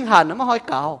จริงหันนะมาหอย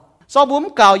เก่าซอบุ้ม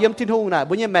เก่าเยี่ยมทิ้งหงน่ะ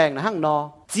บุญยังแมงนะห้างนอ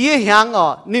จีหาง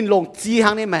นิ่ลงจีหา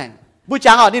งนี่แมงบุญ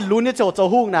จังนี่ลุ้นนี่โจ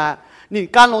หงนะนี่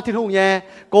การลงทิ้งหงแย่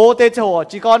โกเตโจ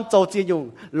จีก้อนโจจียุง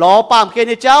ล้อปามเก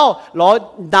นี่เจ้าล้อ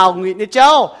ดาวงินี่เจ้า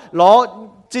ล้อ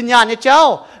จีนยานเนี่ยเจ้า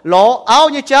หล่อเอา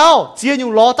เนี่ยเจ้าเจียอยู่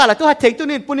หล่อแต่ละตัวให้เทงตัว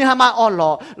นี้ปุ่นนี่ให้มาอ่อนหล่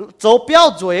อโจเปี้ยว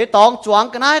จ่วยตองจวง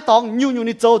กันนะตองอยู่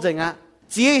นี่โจเจ๋งอ่ะ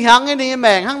เจียหางนี่แม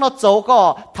งหางเราโจก็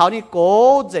เท่านี้โก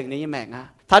เจ๋งนี่แมงอ่ะ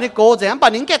เท่านี้โกเจ๋งป่า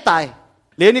นนี้แกตาย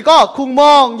เหรียญนี่ก็คุงม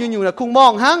องอยู่นะคุงมอ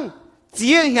งหางเจี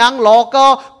ยหางหล่อก็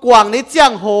กวางนี้เจีย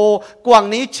งโหกวาง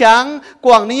นี้ช้างก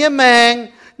วางนี้แมง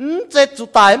เจ็ดจุด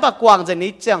ตายป่ะกวางเจ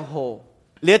นี้เจียงโห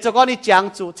เหรียญเจ้าก็นี่จาง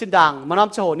จุชิ้นดังมันน้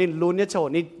ำโชนี่ลุ้นเนี่ยโช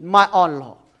นี่ไม่อ่อนหล่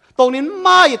อตรงนี้ไ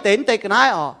ม่เต็นเตกันได้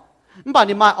อ๋อมันป่าน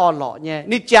นี้ไม่อ่อนหล่อเนี่ย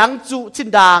นี่จางจุชิ้น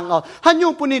ดังอ๋อฮันยุ่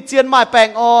งปุ่นนี่เจียนไม้แปลง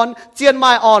อ่อนเจียนไม้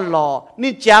อ่อนหล่อ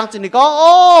นี่จางจุนี่ก็โ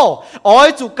อ้อย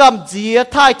จุกำเจีย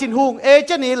ไทยทิ้งหุงเ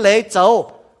จ้านี่เละเจ้า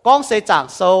กองเสจาง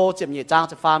โซเจียมยี่จาง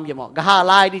จะฟาร์มยี่หมอกะฮาไ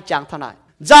ล่ดิจางเท่าไหร่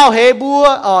เจ้าเฮบัว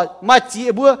มาจี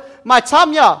บัวมาช้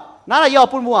ำเนี่ยนั่นแหละยอ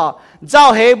ปุ่นบัวเจ้า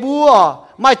เฮบัว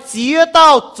มาจีเต้า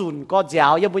จุนก็เจ้า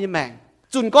ยังบุญยังแมง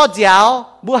จุนก็เจ้า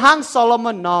บัวห้างโซโลม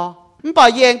อนเนาะมันป่า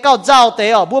เย็นเก้าเจ้าเต๋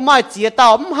อบัวไม่จีเต้า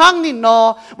มันห้างนินเนาะ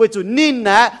บัวจุนนิน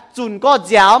นะจุนก็เ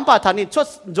จ้ามันป่าทานินชด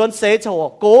จวนเสฉโห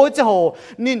โกเฉโห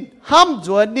นินห้ามจ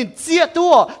วนนินเจียตั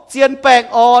วเจียนแปลง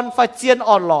อ่อนไฟเจียน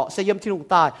อ่อนหล่อเสียมที่ลง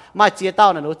ตายไม่จีเต้า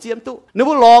น่ะหนูเจียมตุนึก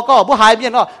ว่าหล่อก็บัวหายเบีย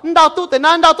นก็ดาวตุแต่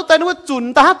นั้นดาวตุแต่นึกว่าจุน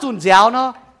แต่ถ้าจุนเจ้าเนาะ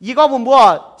ยี่ก็บัว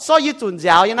ซ้อยยี่จุนเ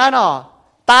จ้าอย่างนั้นเนาะ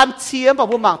ตามเชียมป่ะ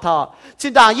บัวหมางทอชิ้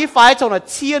นด่างยี่ไฟจงน่ะ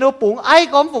เชียดูปุ๋งไอ้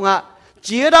ก้มฝุ่งอ่ะเ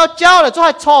จียดาวเจ้าเลยจะใ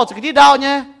ห้ชอจากที่ดาวเ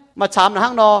นี่ยมาชามในห้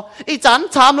างนออีจัน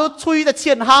ชามแล้วชุยแต่เชี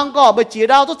ยนห้างก็ไปเจีย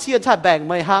ดาวต้องเชียนชายแบ่งไ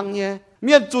ม่ห้างเนี่ยเ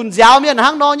มียนจุนยาวเมียนห้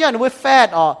างนอเนี่ยหนูไปแฟด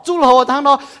จูโลโหห้างน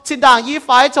อชิ้นด่างยี่ไฟ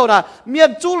จงน่ะเมียน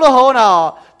จูโลโหน่ะ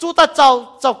จูตาเจ้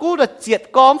ากู้แต่เจียด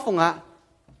ก้มฝุ่งอ่ะ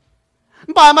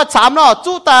ไปมาชามเนาะ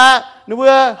จูตาหนู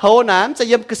โหน่ะจะ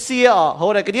เยี่ยมกระเสียโห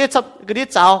น่ะกระเดียจับกระเดีย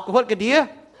เจ้าก็พดกระเดีย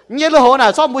เนี่ยเราหัวน่ะ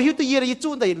ชอบมือหิ้วตัวเยี่ยเลยจุ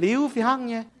นแต่ลิ้วฟิหัง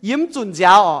เนี่ยยิ้มจุนเ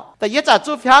จ้าแต่ยี่จ่า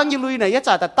จุนฟิหังยี่ลุยเนี่ยยี่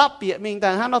จ่าแต่ตับเปียมิงแต่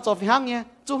ห้างเราจุนฟิหังเนี่ย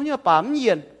จุนเนี่ยป่ามเ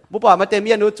ย็น บุปผามาเตมี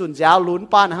ยนูจุนยาวลุ้น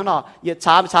ป้านข้างนอกเหยียด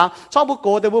ช้าชอบบุโก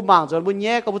แต่บุหมางจนบุแ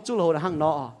ย่ก็บุจุลโหข้างน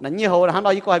อกนั่นยี่โหข้างน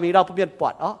อกยี่ก็มีเราผู้เปลี่ยนปอ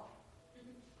ด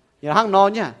อย่างข้างนอก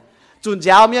เนี่ยจุนย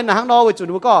าวเมียนข้างนอกไปจุน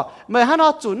บุก็เมื่อข้างนอ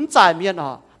กจุนจ่ายเมียน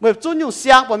เมื่อจุนอยู่เสี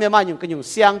ยงปนเมียมาอยู่กันอยู่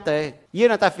เสียงเตยยี่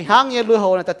น่ะแต่ฝีหางยี่ลุยโห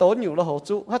น่ะแต่โตนอยู่ลุยโห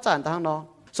จุเขาจ่ายข้างนอก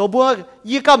โซบัว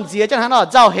ยี่กำเจียจังข้างนอก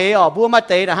เจ้าเฮบัวมา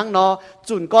เตยข้างนอก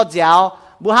จุนก็ยาว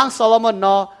บัวหางโซโลมอน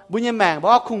บุญยแมงบอก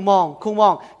ว่าคุงมอ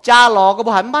งจ้าหลอก็บ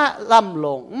อกหันมาลำล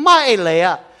งไม่เลย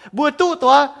บัวตู้ตั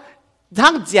ว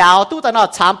ทั้งเจ้าตู้แต่นอ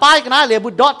ชามป้ายกันนะเลยบุ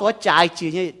ดอตัวจ่ายจี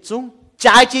เนี่ยจุ้ง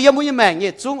จ่ายจียังบุญยแมงเนี่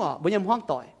ยจุ้งบุญยห้อง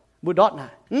ต่อยบุดอนะ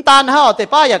ตานเฮาแต่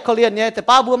ป้าอยากเขาเรียนเนี่ยแต่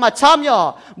ป้าบัวมาช้ำย่อ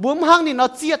บัวห้างนี่นอ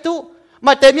เจียตู้ม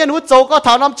าเต็มเนี่ยหนูโจก็ถ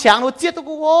าวน้ำแข็งหนูเจียตู้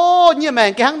กูโอ้เนี่ยแม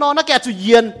งแกห้างนอนนักแกจุเ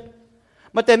ย็น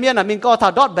มาเต็มเนี่ยน่ะมิงก็ถา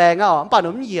วดอดแบงป่าห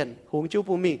นุ่มเย็นหงจู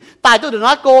ปูมิงตายตู้เดือด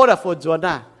นัดโก้น่ะฝนจวน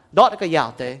น่ะดอดก็ยาว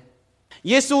เต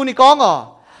เยซูนี่ก้อง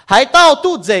หายเต้า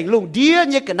ตู้เจ๋งลุงเดีย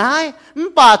เนี่ยกันให้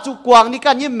ป่าจุกวางนี่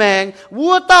กันยี่แมงวั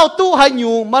วเต้าตู้หายอ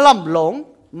ยู่มาลำหลง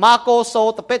มาโกโซ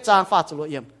ตะเป็ดจางฟาจุล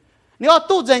เอี่ยมนี่ว่า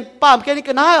ตู้เจ๋งป่ามแค่นี้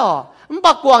กันให้ป่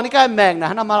ากวางนี่กันแมงนะ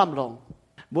ฮะมาลำหลง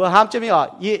บัวห้ามจะไม่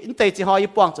ยี่อินเตจิฮอยี่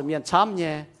ปวงจะมีอันช้ำเนี่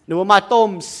ยหนูมาต้ม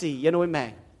สียันนุ่ยแม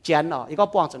งเจนอีก็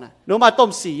ปวงจะนะหนูมาต้ม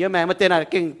สียันแมงมาเตนะ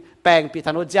เก่งแปลงปีธ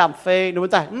นุจามเฟยหนู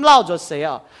แต่เล่าจะเสีย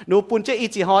หนูปุ่นจะอี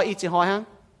จิฮอฮัง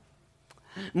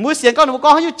มือเสียงก็หนูก็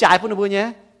ให้ยุ่จ่ายปุ่นบุญเนี่ย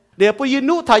เดี๋ยวปุ่นยืน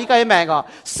นู้ถ่ายยี่กันแมง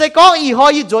เสกก็อีหอ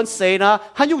ยี่จวนเสียนะ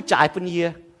ให้ยุ่จ่ายปุ่นเยี่ย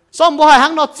ซ้อมบัวให้หั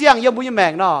งนอเจียงยังบุญแม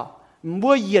งเนาะบั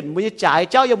วเย็นบุญจ่าย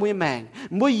เจ้ายังบุญแมง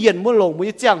บัวเย็นบัวหลงบุ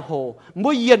ญเจียงโหบั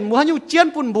วเย็นบัวให้ยุ่เจียน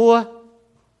ปุ่นบัว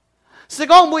เสก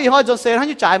ก็บัวอีหอจวนเสียให้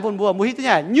ยุ่จ่ายปุ่นบัวมือที่เ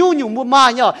นี่ยยุ่บัวมา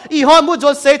เนี่ยอีหอบัวจว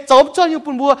นเสียจบจนยุ่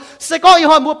ปุ่นบัวเสกก็อี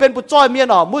หอบัวเป็นปุ่นจอยเมีย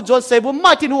นบัวจวนเสียบัวไ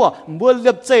ม่ที่หัวบัวเลี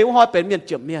ยบเจ้าหอเป็นเมียนเ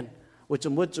จียมเมียนว่าจ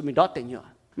มูกจะมีดอทเต็งเนี่ย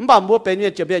บ่ามัวเป็นเมีย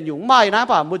นจะเมียนอยู่ไม่นะ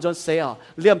บ่ามัวจนเสีย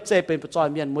เลี่ยมเจเป็นจอย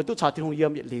เมียนมัวตู้ชาวที่หงเยี่ย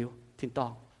มเยี่ยลิ้วทิ้งตอ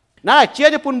งนั่นแหละเจี๊ย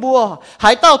บปุ่นบัวหา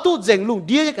ยเต้าตู้เจ๋งลุงเ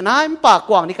ดียกันนะปากก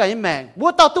ว้างนี่กันยังแมงบัว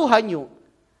เต้าตู้หายอยู่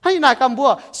ให้นายกำบัว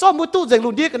ซ้อมบัวตู้เจ๋งลุ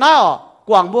งเดียกันนะ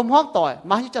กว้างบัวห้องต่อย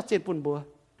มาให้จัดเจนปุ่นบัว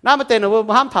น้ามาเตะหนู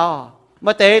บัวห้ามเท้าม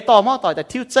าเตะต่อห้องต่อยแต่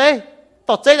ทิวเจ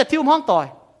ต่อเจแต่ทิวห้องต่อย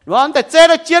วันแต่เจ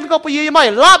แต่เจียนก็ไปยืมไม่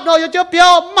ลาบเนาะยังเจ้าเปีย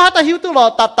วมาแต่หิวตู้หล่อ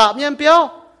ตับเนี่ยเปียว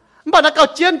บ้านนักเก่า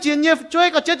เจียนเนี่ยช่วย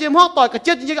ก็เจียนห้องต่อยก็เ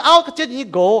จียนเอาก็เจียน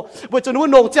โก้บนจนนู้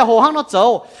นงเจ้าโหห้างน้องเจ้า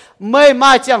ไม่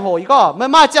เจียงโหอีก็ไ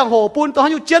ม่เจียงโหปุ่นตัวให้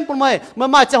อยู่เจียนปุ่นไม่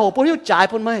เจียงโหปุ่นให้อยู่จ่าย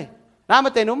ปุ่นไม่น้ามา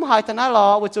เตะนุ่มหายธนาหล่อ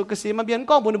บนจุกสีมาเบียน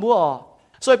ก้องบุญบัว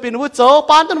สวยปีนบัวเจ้า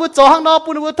ปานต้นบัวเจ้าห้างน้อง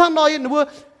ปุ่นบัวทั้งน้อยบัว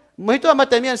ไม่ตัวมา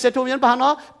เตะเมียนเสียทุ่มยันปานน้อ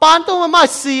งปานตัวมา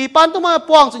สีปานตัวมา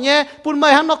ปวงจุเนี่ยปุ่นไม่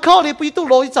ห้างน้องเข้าเลยปีตู้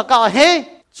โลยจักรเฮ้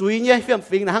จุยเนี่ยเฟี้ยม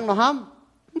ฟิงนะห้างน้องห้าม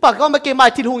ปากก็มาเกี่ยมา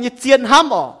ทิ้งหูเนี่ยเจียนห้าม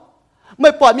ไม่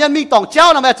ปล่อยมีตองเจ้า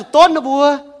นะแม่จุดต้นนะบัว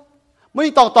ไม่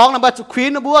ตองนะแม่จุดควีน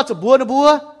นะบัวจุดบัวนะบัว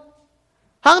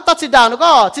ทั้งตัดสีด่างแล้ว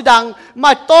ก็สีด่างม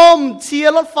าต้มเชีย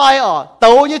รถไฟเตา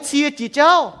เนี่ยเชียจีเจ้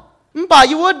ามันป่าอ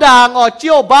ยู่ว่าด่างเจี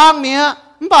ยวบางเนี่ย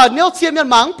มันป่าเนี้ยเชียมีน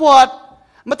หมังปวด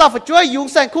มาตาฝช่วยยุง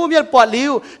แสงคู่มีนปวดลิ้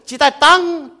วจีแต่ตั้ง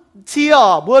เชีย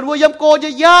บัวยำโกจะ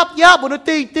ยับบัว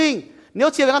ติ้งเนี้ย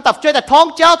เชียเป็นการตัดช่วยแต่ท้อง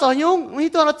เจ้าต่อยุงไม่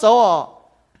ตัวละโจ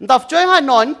ตัดช่วยให้ห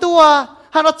นอนตัว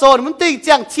ฮันเราโจรมันติงเ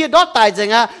จียงเชียดอดตายจั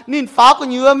งนินฟ้าก็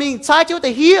เยื่อมิงใช้เจ้าแต่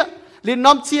เฮียลิน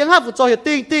น้ำเชียงห้าฝุ่นโจร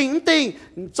ติง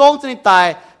จงจะนิตาย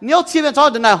เนี้ยเชียเป็นชอบ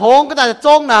เดินไหนหงก็แต่จะจ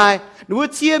งไหนหนู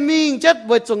เชียมิงเจ็ดไ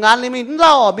ว้จงงานเลยมิงเล่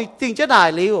ามิงติงเจ็ดไหน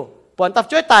ลิ้วปอนตับ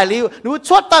ช่วยตายลิ้วหนูช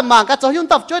ดตายหมางก็จะยุ่ง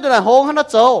ตับช่วยเดินไหนหงฮันเรา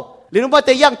โจลินไปแ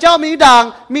ต่ยังเจ้ามิง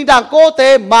ด่างโกเต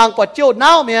หมางปอดเจียวเน่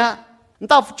าเมีย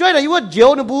ตับช่วยไหนยุ่งเจียว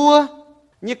นะบัว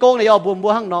นี่โกงไหนเอาบั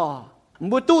วห้างนอ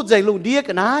บัวตู้ใจลุงเดีย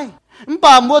กันนายป่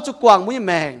ามัวจุกวางมุ้ยแ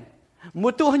มงมัว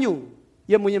ตู้หันอยู่เ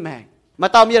ยี่ยมมุ้ยแมงมา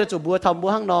ตามเยี่ยจุบัวทำบัว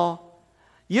ห้างนอ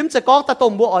ยิ้มจะก้องตาต้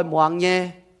มบัวอ่อยหมวงเงี้ย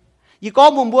ยี่ก้อง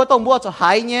มุมบัวต้มบัวจะหา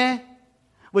ยเงี้ย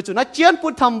บัวจุนัดเจียนปุ่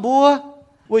นทำบัว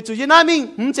บัวจุยี่น้ามิ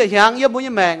งจะหางเยี่ยมมุ้ย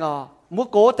แมงมัว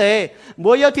โกเตบั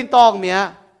วเยี่ยทิ้งตองเมีย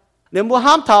เดี๋ยวบัว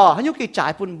ห้ามถอหันยุกิจ่า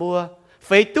ยปุ่นบัวไฟ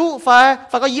ตู้ไฟ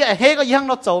ก็เยี่ยเฮก็ยี่ห้าง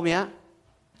นอโจเมีย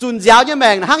จุนยาวยี่แม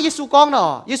งห้างยิสุก้องเนาะ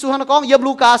ยิสุห้างก้องเยี่ยม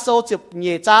ลูกาโซจีบเห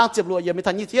ย่จางจีบลัวเยี่ยมไม่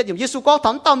ทันยี่เทียเยี่ยมยิสุก้อง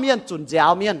ทั้งเต้าเมียนจุนยา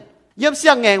วเมียนเยี่ยมเสี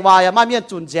ยงแงงวายมาเมียน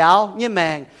จุนยาวยี่แม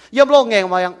งเยี่ยมโลกแงง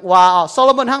วาโซโล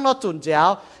มอนห้างเนาะจุนยาว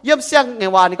เยี่ยมเสียงแง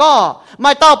งวานี่ก็ไม่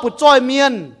เต้าปุดจอยเมีย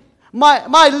น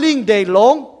ไม่ลิงเดย์หล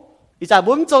งอีจ่า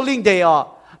บุ้มโจลิงเดย์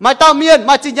ไม่เต้าเมียนไ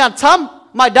ม่จินยันช้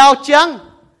ำไม่ดาวเจียง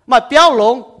ไม่เปี้ยวหล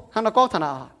งห้างเนาะก้องธน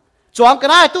าจวงกัน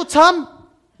ได้ตู้ช้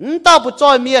ำเต้าปุจ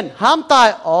อยเมียนห้ามตาย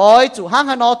อ้อยจู่ห้าง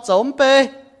ฮานอจมเป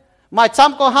ไม่ช้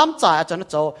ำก็ห้ามจ่ายอาจารย์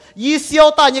โจยีเสียว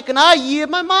ตายยังกันนะยี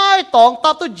ไม่ตองตั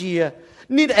บตัวยี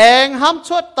นี่เองห้ามช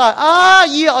ดตาย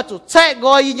ยีเอาจู่แช่ก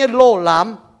อยยีโลล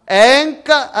ำ anh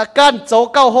can dấu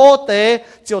cao hô tế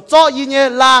chiều cho y nhé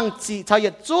làng chỉ thảo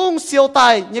yết trung siêu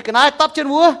tài như cái này tắp trên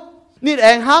vua nên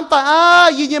anh ham ta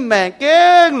y nhé mèn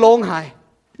kén lông hài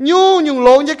nhung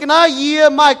lông như cái này y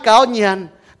mai cáo nhàn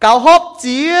cáo hộp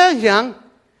chia hiang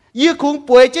y cũng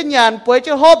bồi trên nhàn bồi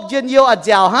trên hộp dân yêu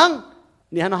dẻo hăng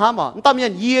นี่ฮะนะฮะหมอตั้มยั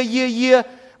นเยี่ย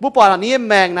บุปผานี้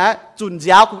แมงนะจุน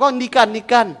ยาวก็นิกั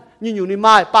นอยู่ในไ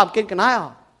ม้ปามเก่งกันนะ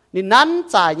นี่นั้น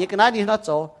จ่ายนี่กันนะนี่นะโจ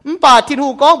ป่าทิ้งหู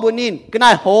ก้องบุญนินกันนะ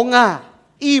หง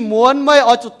อีหมวนไม่เอ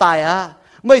าจุดตาย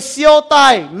ไม่เสียวตา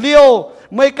ยเลี้ยว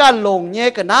ไม่การลงเนี่ย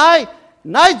กัน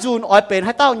นายจูนอ่อยเป็นใ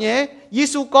ห้เต้าเนี่ยยิ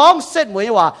สุก้องเสร็จเหมือน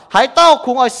ว่าให้เต้าค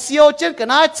งอ่อยเสียวเช่นกัน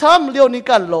นายช้ำเลี้ยวนี่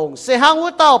กันลงเสหางว่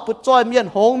าเต้าปุจจอยเมียน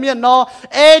หงเมียนนอ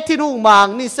ทิ้งหูมาง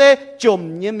นี่เสจม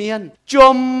เนี่ยเมียนจ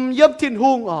มย่ำทิ้ง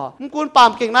หูมึงกุนปา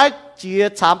มเก่งนายเจีย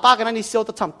ถามป้ากันนายนี่เสียวจ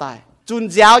ะทำตายจุน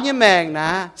ยาวเนี่ยแมงนะ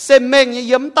เส้นแมงเนี่ย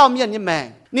ย้ำเต้าเมียนเนี่ยแมง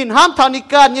นินห้ามทานิ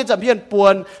การเนี่ยจะเพียนปว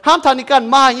นห้ามทานิการ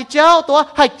มาเนี่ยเจ้าตัว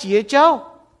ให้เจียเจ้า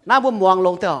หน้าบัวมวงล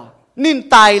งเถอะนิน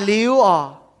ตายลิ้ว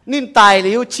นินตาย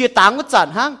ลิ้วเชียต่างก็จัด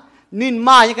ห้างนินม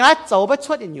าอย่างนั้นโจไป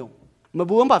ช่วยยุ่งมา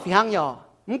บัวมาฝีห้างย่อ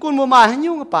มึงกุนบัวมาให้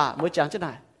ยุ่งกับป่าบัวจังจะไหน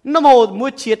น้ำโมมัว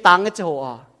เชียต่างก็จะหัว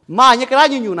มาอย่างนั้น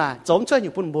ยุ่งนะโจมช่วยอ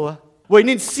ยู่ปุ่นบัวเว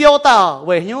นินเสียวตาเว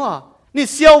หิวนิน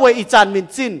เสียวเวอีจันมิน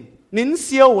จินนินเ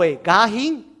สียวเวกาหิ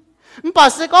งมันป่า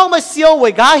เสกองไม่เสียวเว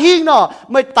กาหิงเนาะ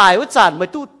ไม่ตายว่าจันไม่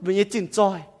ตู้ไม่ยินจินจอ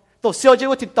ยตัวเสียวจะ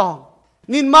ว่าติดตอง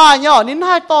นินมาย่อนินใ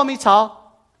ห้ต่อมีเช้า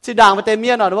สิด่างมาเตเมี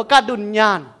ยเนาะหรือว่าการดุนย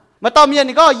านมาต่อเมีย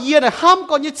นี่ก็เยี่ยนะห้าม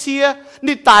ก่อนยิ่งเชีย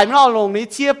นี่ตายไม่เอาลงนี่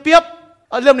เชียเปียบ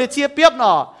เรื่องนี้เชียเปียบเน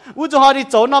าะอุจจาระนี่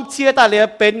โจน้ำเชียแต่เลย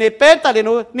เป็นนี่เป็นแต่เลย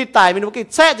นู้นี่ตายไม่รู้กี่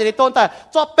แช่จะในต้นแต่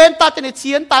จอเป็นตาจะในเ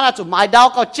ชียนตาจุดหมายดาว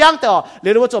ก็จ้างแต่ห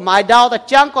รือว่าจุดหมายดาวแต่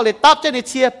จ้างก็เลยตับจะใน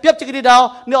เชียเปียบจะกี่ดาว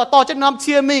เนี่ยต่อจะน้ำเ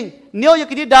ชียมิงเนี่ยอยู่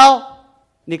กี่ดาว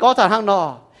นี่ก็ทางห้างนอ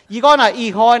อีก็น่ะอี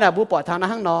หอยน่ะบุปผาทาง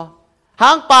ห้างนอห้า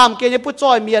งปามเกยผู้จ้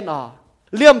อยเมียน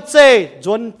เลี่ยมเจจ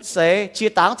นเสเชีย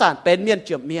ต่างจานเป็นเมียนเ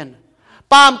จียมเมียน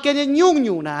ปามเกยยุ่งอ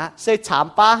ยู่นะเสฉาม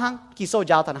ป้าห้างกิโซ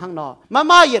ยาวทางห้างนอม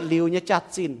าเหยียดหลิวเนี่ยจัด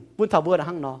จินบุญถาบัวทาง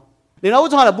ห้างนอเดี๋ยวเรา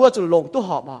จะหาบัวจุลลงตู้ห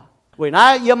อบเว้ยนา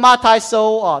ยเยี่ยมมาไทยโซ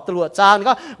ตำรวจจาง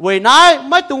ก็เว้ยนาย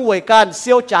ไม่ตุงเว้ยกันเ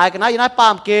สียวจ่ายกันนะยันนายปา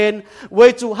มเกณฑ์เว้ย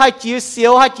จูให้จีเสีย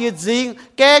วให้จีจิง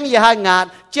แกงอย่าให้งาน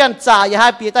เจียนจ่าอย่าให้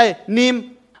ปีใต้นิม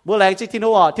บัวแรงจิที่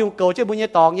นู้ที่เก่าที่บุญย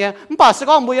ตองเนี่ยมันป่าส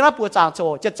ก้องบุญยรับปัวจางโช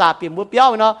จะจ่าเปลี่ยนบัวเปี้ยว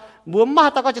เนาะบัวมา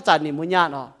ตาก็จะจ่าหนิบุญญา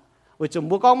เนาะเว้ยจุ่ม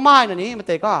บัวก้องไม้น่ะนี่มันเ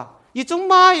ตะก็ยี่จุ่ม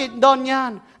ไม้ดอนยา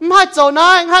นไม้โจนา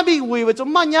ยให้บีวีเว้ยจุ่ม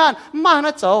ไม้ยานไม้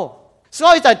น่ะโจสก้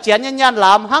อยจะเจียนยันล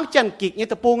ำห้างจันกิกนี่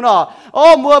ตะปุงเนาะโอ้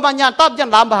มัวมันยานตับยัน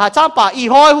ลำบหาช้างป่าอี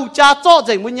หอยหูจ่าโจเ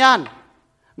จ๋งบุญญา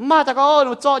มาตาก็โ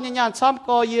อ้โจยันช้ำ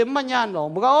ก็เยี่ยมมันยานหรอก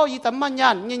บัวก็โอ้ยี่แต่มันยา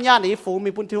นนี่ฝูงมี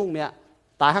ปุ่นที่หุ่งเนี่ย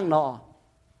ตายห้างเนาะ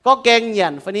ก็แกงหยั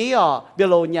นฟันนี้เบีย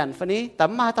โลหยันฟันนี้แต่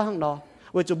มาตั้งนอ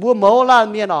เวจูบัวโมล่า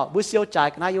เมียนบัวเสียวจ่าย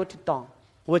กันนายโยติตอง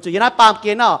เวจูยันปามเก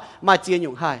ณฑ์มาเจียนอ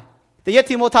ยู่ให้แต่ยะ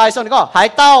ทิโมไทส่วนก็หาย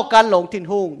เต้ากันหลงทิ้ง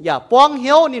หุงอย่าป้องเ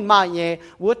หี้ยวนินมาเย่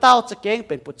วัวเต้าจะเก่งเ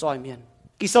ป็นปุจจอยเมียน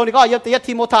กิโซนี่ก็ยะแต่ยะ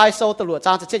ทิโมไทโซตลวดจ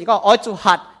างจะเช่นก็อ้อยจู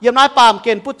หัดยามนายปามเก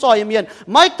ณฑ์ปุจจอยเมียน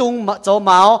ไม่ตุงโจเ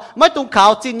มาไม่ตุงขา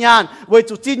วจินยานเว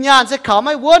จูจินยานจะขาวไ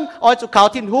ม่วนอ้อยจูขาว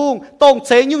ทิ้งหุงตรงเช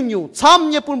ยยุ่งอยู่ช้ำ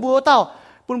เนี่ยปุ่นบัวเต้า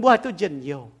ปุ่นบัวให้ตัวเย็นเ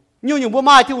ยียวอยู่บัวไ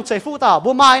ม้ที่อุ่นใจฟูต่อบั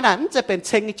วไม้นั่นจะเป็นเ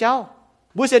ชงเจ้า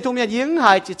บัวเสียทุ่มยิงห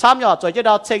ายจิตช้ำหยอดสวยเจ้าด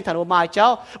าวเชงถันบัวไม้เจ้า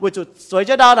บัวจุดสวยเ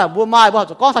จ้าดาวน่ะบัวไม้บัว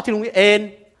จุดก้อนสัตว์ที่ลุงเอ็น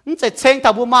นั่นจะเชงถั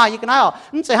นบัวไม้ยังไง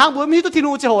นั่นจะห้างบัวมีตัวที่ลุ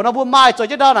งจะโหนะบัวไม้สวย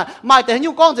เจ้าดาวน่ะไม้แต่ให้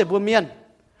ยุ่งก้อนจะบัวเมียน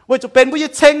บัวจุดเป็นบัวยึ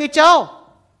ดเชงเจ้า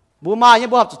บัวไม้ยัง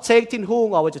บัวจุดเชงทิ้งหุ่ง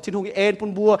บัวจุดทิ้งหุ่งเอ็นปุ่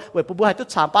นบัวบัวให้ตัว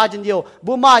ฉามป้าจนเดียว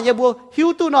บัวไม้ยังบัวหิว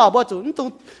ตัวน่ะบัวจุดตรง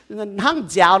ห้าง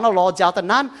เจ้าน่ะรอเจ้าแต่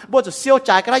นั้นบัวจุดเสียวใจ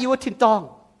ก็ได้อยู่ทิ้งตอง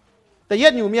แต่เย็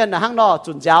ดอยู่เมียนนะห้างนอ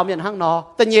จุนเจ้าเมียนห้างนอ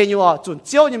แต่เย็นอยู่จุนเ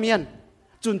จียวเมียน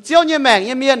จุนเจียวแมง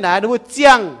เมียนนะดูเจี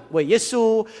ยงเวยเย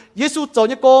ซูโจ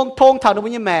ยโกงทงทางดู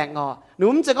แมงหนุ่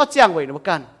มจะก็เจียงเวยหนุ่ม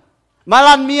กันมา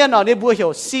ลันเมียนนี่บัวเหี่ย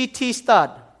วซีทีสตัด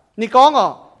นี่ก้อง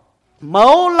เมา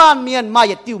ลันเมียนมา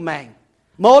อย่าติ้วแมง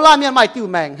เมาลันเมียนมาติ้ว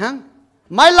แมงฮัง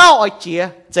ไม่เล่าไอเจีย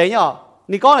เจีย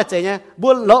นี่ก้องอะไรเจียบั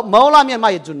วเมาลันเมียนมา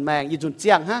อย่าจุนแมงอย่าจุนเจี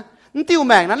ยงฮะนั่นติ้ว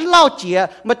แมงนั้นเล่าเจีย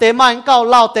มาเตะมาเก่า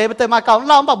เล่าเตะมาเตะมาเก่าเ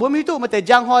ล่าบ่บัวมีตู้มาเตะ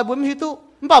ยางหอยบัวมีตู้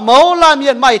บ่เมาลาเมี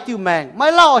ยนไม่ติ้วแมงไม่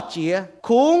เล่าเจียค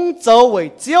งโจวย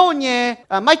เจียวเนี่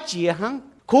ยไม่เจียหัง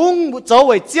คงโจ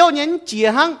วยเจียวเนี่ยเจีย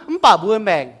หังบ่บัวแม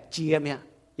งเจียเมีย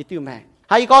ยิ่ติ้วแมง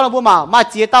ให้ก้อนบัวมา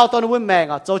เจียเต้าตัวบัวแมง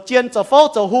โจเจียนโจโฟ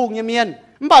โจหูเมียน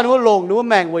บ่หนูลงหนู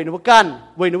แมงเวยหนูกัน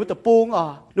เวยหนูตะปูง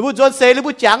หนูจวนเซหรือ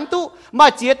บุจังตู้มา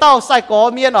เจียเต้าใส่กอ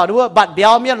เมียนหนูบัดเบีย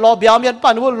วเมียนรอเบียวเมียนบ่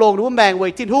หนูลงหนูแมงเว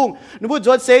ยทิ้งหุ่งหนูจ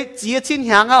วนเซเจียชิ้น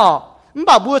หางมัน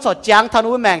บ่บัวสอดจังทางหนู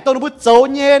แมงตัวหนูโจ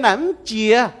เนี่ยน่ะเจี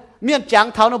ยเมียนจัง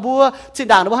เท้าหนูบัวชิ้น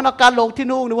ด่างหนูว่าหนูการลงทิ้ง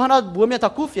หุ่งหนูว่าหนูบัวเมียนตะ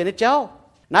คู่เฟียนเจ้า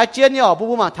nãy chiến nhỏ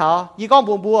bu mà tháo y con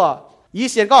bùa y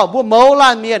xiên có bu mẫu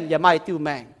lan miềnอย่าไม่tiêu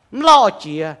mèn lo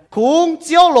chia khung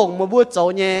chiếu lồng mà bu走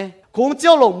nhé khung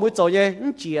chiếu lồng bu走nhé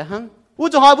chia hăng u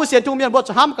cho hai bu xiên thu miền bu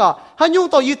cho ham cả hắn nhung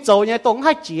tàu y走nhé tông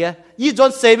hai chia y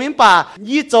dọn xe miền bà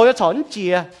y走cho chọn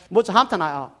chia bu cho ham thằng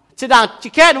này chỉ đàng chỉ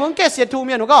khen muốn cái xiên thu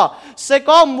miền nó có sẽ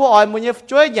có mua ỏi mua nhé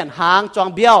chơi nhận hàng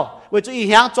chọn biao với chú y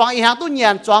hàng tu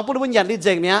nhận chọn bu nhận đi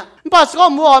dừng nhé bà sẽ có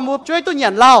mua ỏi mua chơi tu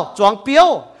nhận lao chọn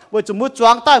biao với chúng mua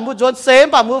choáng tay mua dọn xe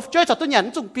bà mua chơi chọn tu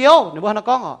nhận chung biao nếu nó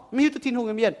có mi tu thiên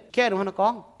hùng miền khe nó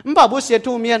có bà mua xiên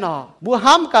thu miền mua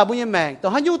ham cả mua nhé mèn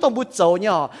tao hắn nhung tao mua dầu nhé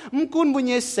cún mua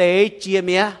nhé xe chia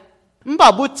miền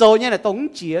bà mua dầu nhé là tông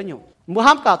chia nhung mua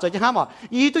ham cả rồi chứ ham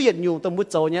ý tu nhận nhung tao mua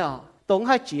dầu nhé tông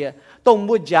hai chia tông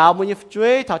mua giàu mua nhé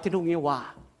chơi thảo thiên hùng nhé hòa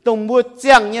tông mua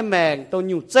giang nhé mèn tông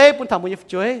nhung chế bún thảo mua nhé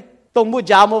chơi tông mua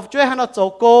giàu mua chơi hay nó dầu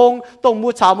công tông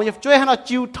mua chảo mua nhé chơi hay nó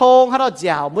chiêu thông hay nó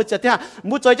giàu mua chơi thế ha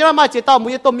mua chơi cho nó mai chơi tao mua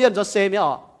nhé tôm miên rồi xe miền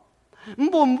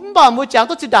bà mua chẳng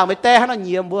tôi chỉ đảng với te hay nó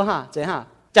nhiều mua ha thế ha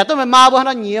chẳng tôi mà mua hay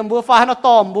nó nhiều mua pha hay nó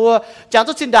to mua chẳng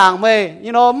tôi xin đảng mày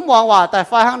you know mua hòa tại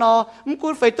pha hay nó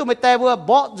cũng phải tôi mày te mua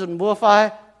bỏ dùn mua pha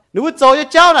nếu chơi cho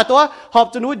cháu là tôi học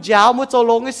cho nó giáo mua chơi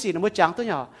lông cái gì nó mua chẳng tôi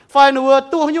nhỏ pha nó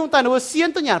tôi nhung tại nó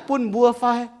xiên tôi nhà pun mua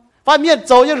pha miên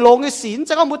chơi cho lông cái gì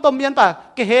chắc có mua tôm miên bà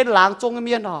cái hết láng trong cái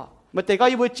miên mà thấy có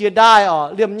yêu chia đai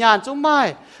liềm nhàn trong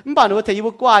mai bà nó thấy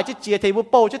yêu quài chứ chia thấy yêu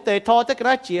bầu chứ thấy thò thế cái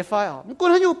đó chia phai cũng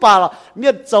hay yêu bà là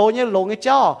miên chơi như lông cái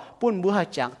cháu pun mua hay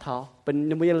chẳng tháoเป็น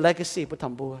มือ legacy พุทธ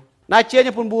บัวนายเจียน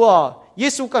ปุ่นบัวเย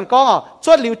ซูกันก็ช่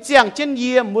วยหลิวเจียงเจียนเ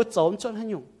ยี่ยมมุดโจมช่วยให้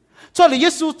ยุ่งช่วยหลิวเย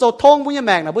ซูโจทงบุญแ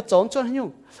มงนะมุดโจมช่วยให้ยุ่ง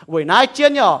เว้ยนายเจียน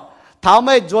เนี่ยทำใ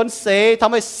ห้จวนเสท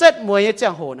ำให้เสร็จมวยเจีย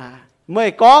งโหนะเมื่อ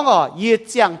ก้องเยี่ยเ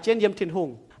จียงเจียนเยี่ยมทิ้งหง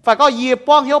ฝ่ายก็เยี่ย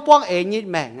ป้องเหี้ยวป้องเองยี่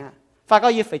แมงฝ่ายก็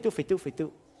เยี่ยไฟตู้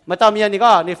มาตามเยี่ยนี่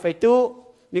ก็นี่ไฟตู้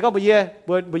นี่ก็บุเยี่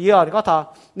ยนี่ก็ทอ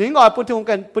นี่ก็ปุ่นทุ่ง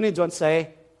กันปุ่นนี่จวนเส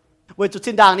เว้ยจุด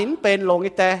สิ้นด่างนี้เป็นลงไอ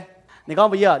แต่นี่ก็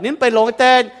ไปเยอะนี่ไปลงเ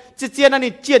ต้นเจียนนั่น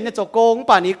นี่เจียนเนี่ยจะโกง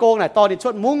ป่านนี้โกงไหนตอนนี้ช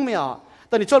ดมุ้งไม่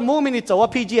ตอนนี้ชดมุ้งไม่นี่จะว่า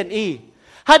PG&E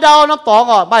ให้ดาวน้ำตอง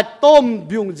ไปต้ม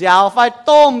ยุ่งยาวไฟ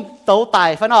ต้มเตาไต่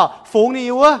ไฟฝูงนี่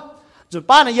วะจุด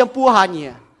ป้าเนี่ยยังปูหาเนี่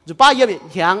ยจุดป้ายัง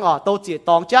แข็งเตาจีต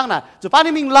องจ้างน่ะจุดป้า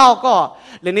นี่มิงเล่าก็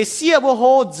เลยในเสียบัวโฮ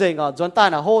เจงจวนใต้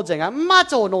น่ะโฮเจงมาโ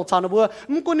จนงชานบัว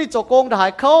มึงกูนี่จะโกงได้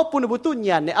เขาปุ่นบัวตุ้น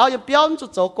ยันเนี่ยเอายังเปี้ยวจุด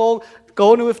จะโกงโก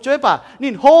นี่ช่วยป่ะ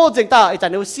นี่โฮเจงตาไอ้จัน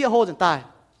เนี่ยเสียโฮเจงตา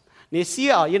你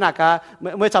写哦，伊那个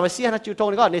没怎么写，那就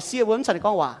通你讲你写文才你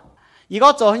讲话，伊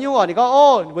个做很有你讲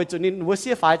哦，为做你不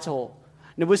写快错，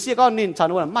你不写个你才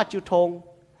能嘛就通，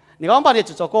你讲把你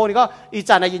做工，你讲伊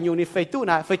站那应用你飞度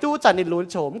呢，飞度站你轮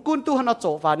错，唔管度很多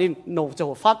做法你弄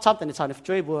做法差但你才能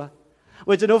追不，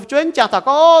为做你追讲他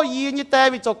讲哦，伊你带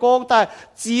你做工但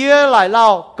接来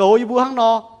了，狗一步行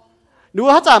喏，如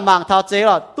果他在忙他接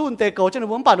了，蹲得狗就你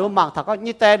唔把你忙他个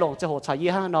你带落就好才一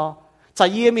行喏，才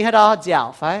一มีให้เราจ่า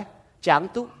ยไฟจัง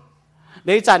ตุใน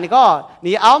จันนี่ก็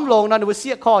นี่อ้อมลงนั่นนี่เสี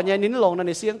ยคอเนี่ยนิ้นลงนั่น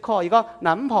นี่เสียงคออีกก็หน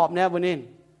ำหอบเนี่ยบนนี้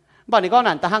บ้านนี่ก็ห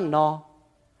นันตะหั่งนอ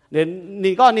เนี่ย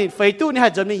นี่ก็นี่ไฟตู้นี่ให้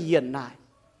จนนี่เย็นนาย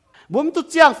บุ้มตุ้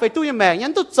เจียงไฟตู้ยังแมงยั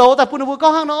นตุ้โจแต่ปุ่นบุ้ก็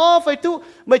หั่งนอไฟตู้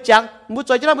ไม่จังบุ้จ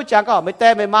อยจะได้บุ้จังก็ไม่แต่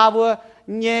ไม่มาบัว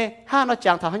เนี่ยห้างเรา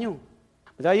จังทำให้ยุ่ง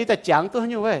แต่ยี่แต่จังตัวให้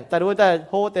ยุ่งเว้ยแต่ดูแต่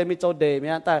โหแต่มีโจเดมี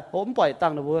แต่โหมปล่อยตั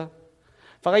งนะบัว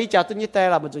ฝากยี่จ่าตัวยี่แต่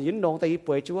ละมันจะยินนงแต่ยี่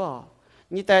ป่วยชัว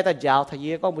นี่แต่ยาวทะเย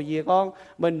ก็บุยก็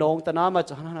มันนงแต่น้อยมาจ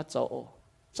ะหันหันโจ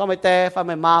สมัยแต่ฟ้าไ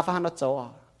ม่มาฟ้าหันโจ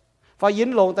ฟ้ายิน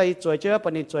ลงแต่ช่วยเจอป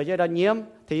นิช่วยเจอดาวเยี่ยม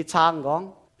ที่ช่างก้อง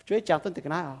ช่วยจังต้นติก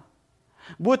น่า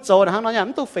บัวโจนะฮังน้อยอย่าง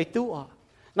มันต้องไฟตู้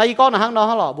ในอีก้อนนะฮังน้อย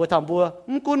ฮัลโหลบัวทำบัว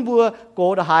มันกุ้นบัวโก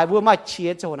ดหายบัวมาเชีย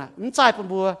โจนะมันใจเป็น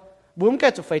บัวมันแก่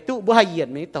จุดไฟตู้บัวให้เย็น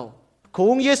ไม่โตค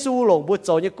งเยซูหลงบัวโจ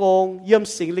ยโกงเยี่ยม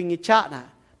สิงลิงยิชะนะ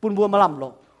ปุ่นบัวมาลำล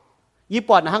งญี่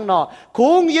ปุ่นห้างนอค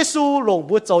งเยซูหลง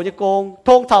บัวโจยกงท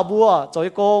งเท่าบัวโจย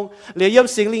กงเหลี่ยม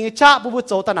สิงลิงชาบัวโ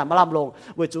จตนามาลำลง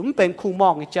บัวจุ๋มเป็นคูมอ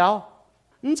งเจ้า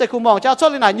จะคูมองเจ้าชอบ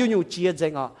เลยนายอยู่เจียเจ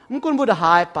งมันกุนบัวห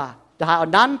ายป่ะหายอ่อน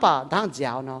นั้นป่ะทางเจ้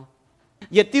าเนาะ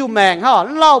เหยียดติ้วแมงฮะ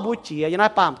เล่าบัวเจียยังไง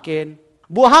ป่ามเกณฑ์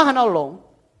บัวห้างให้เราหลง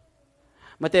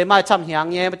มาเตะมาช้ำเหียง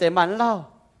เงี้ยมาเตะมันเล่า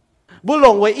บัวหล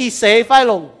งไว้อีเสไฟห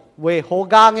ลงไว้โห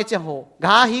กางเงี้ยเจ้าโหก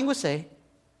าหิงกุเส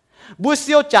บัวเ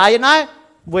สียวใจยังไง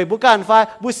เว้ยบุการไฟ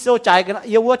บุษโซใจกัน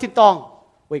เยอะวัวทิ้งตอง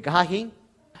เว้ยก็หาหิง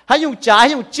ให้ยุ่งใจให้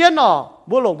ยุ่งเจียนอ๋อ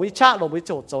บุหลงบุชาหลงบุโ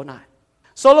จโจนาย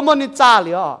โซโลมอนนี่จ้าเล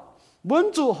ยอ๋อบุญ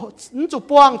จู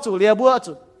ป้วงจูเลียบัว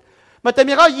จูมาแต่เ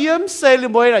มียก็ยิ้มเซลิ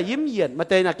มวยละยิ้มเย็นมาแ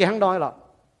ต่น่ะแกหังน้อยหรอ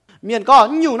เมียนก็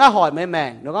อยู่หน้าหอยแม่แม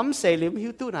งแล้วก็มันเซลิมหิ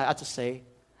วตู้ไหนอาจจะเซ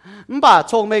มันบ่า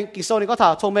ชงเมงกิโซนี่ก็ถา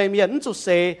ชงเมงเมียนจุเซ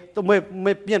ตัวไม่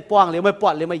เมียนป้วงเลยไม่ปว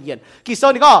ดเลยไม่เย็นกิโซ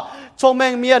นี่ก็ชงเม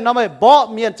งเมียนเนาะไม่บ่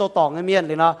เมียนโจตองเมียนเ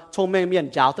ลยเนาะชงเมงเมียน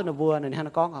ยาวต้นบัวนั่นฮะน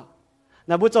ะก้องอ่ะ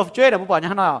นะบุจบช่วยนะบุปผาอย่า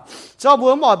งนั้นเจ้าบั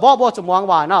วหมอบ่จะมอง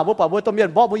ว่านะบุปผาบัวต้มเย็น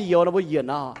บ่เยียวนะบุเย็น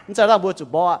นะมันจะได้บัวจุ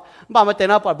บ่บ่มาเต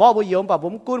นะปอดบ่เยียวบ่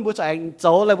บุ้มกุ้นบุจะเองโจ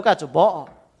เลยบุกจุบ่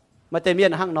มาเตมี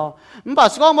นห้างนะมันบ่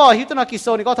สก้องบ่ฮิตนากิโซ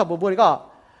นี่ก็ทำบุญนี่ก็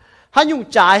ให้ยุ่ง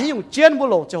จ่ายให้ยุ่งเจียนบุ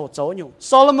โลจะโหโจยุ่งโ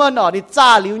ซโลมอนนี่จ่า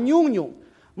หลิวยุ่งยุ่ง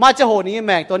มาจะโหนี่แ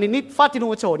มงตัวนี้นิดฟาดที่นุ่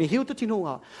งโจนี่หิวทุกที่นุ่ง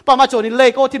ป่ามาโจนี่เล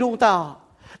โก้ที่นุ่งตา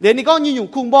เดี๋ยวนี้ก็ยิ่งยุ่ง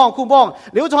คุ้งบ้อง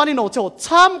เดี๋ยวจะให้นี่หนูโจ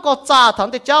ช้ำก็จ่าท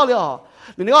ำแต่เจ้าเลย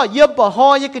หรือนี่ก็เยี่ยมบ่หอ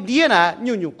ยยังกันเดียนะ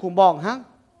ยุ่งคุ้งบ้องฮัง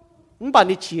มันป่า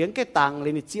นี่เฉียงแก่ตังเล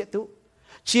ยนี่เจี๊ยตุ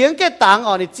เฉียงแก่ตัง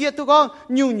นี่เจี๊ยตุก็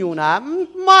ยุ่งนะ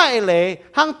ไม่เลย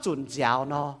ฮังจุนเจ้า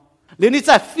เนาะหรือนี่จ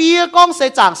ะเฟียกองใส่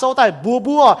จางโซ่แต่บั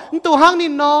วตัวฮังนี่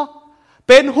เนาะเ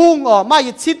ป็นหุ่งไม่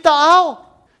ยึดชิดเต้า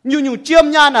ยุ่งเจียม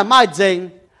ยานะไม่เจง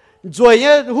จวยเ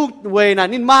นี่ยหุ่งเวน่ะ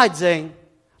นี่ไม่เจง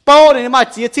โป้นี่ไม่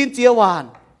เจียชิ้นเจียหวาน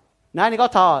นั่นนี่ก็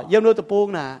ท่อเยี่ยมรู้ตัวปูง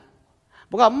นะ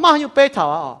บอกว่าไม่อยู่เป๊ะท่อ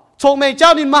ชงเมย์เจ้า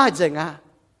นี่ไม่เจง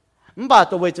มันบ่า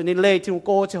ตัวเวจนี่เลยที่โ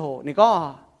กเจ้านี่ก็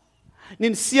นี่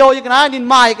เสียวอย่างนั้นนี่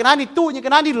ไม้อย่างนั้นนี่ตู้อย่าง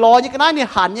นั้นนี่ลอยอย่างนั้นนี่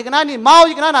หันอย่างนั้นนี่เมาอ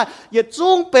ย่างนั้นน่ะอย่า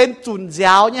จุ้งเป็นจุนเ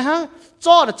จ้าเนี่ยฮะ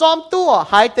จ้อน่ะจอมตัว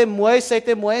หายเต็มมวยเส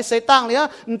ตั้งเลยฮะ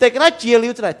แต่ก็น่าเจียริ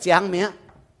วจะได้จังเมีย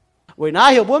เว้ยน่า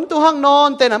เหี่ยวบุ้มตัวห้างนอน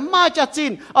แต่น่ะมาจะจี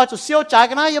นจุเสียวใจ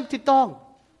กันนะยังติดต้อง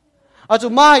จุ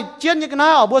ไม้เจียนอย่างนั้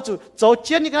นบัวจุโจเ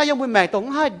จียนอย่างนั้นยังบุ้มแมงตรง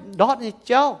ให้ดอดนี่เ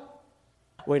จ้า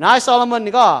เว้ยน่าโซโลมอน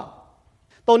นี่ก็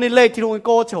ตัวนี้เลยที่ลุงโก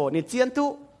โฉนี่เจียนทุ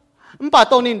มันป่า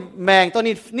ตัวนี้แมงตัว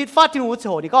นี้นิดฟาดที่ลุงโฉ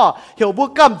นี่ก็เหี่ยวบุ้ม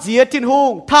กำเจียที่หุ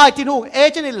งท่ายที่หุง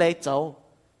จะนี่เลยเจ้า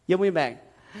ยังบุ้มแมง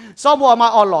ซ้อมบัวมา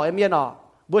อ่อนหล่อเมียน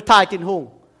บัวท่ายที่หุง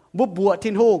บัว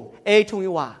ที่หุงทุ่ง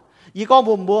ว่ายี่ก้อง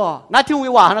บัวนัดที่หุง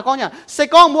ว่านะก้องเนี่ยใส่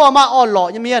ก้องบัวมาอ่อนหล่อ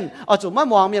ยังเมียนจุดไม่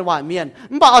มองเมียนว่าเมียน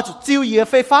มันป่าจุดจิ้วเหยื่อ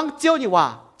ไฟฟังจิ้วนี่ว่า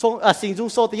ชงสิ่งจง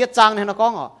โซตีจังเนี่ยนะก้อ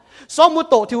งซ้อมมัว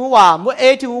โตที่หุงว่ามัว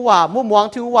ที่หุงว่ามัวมอง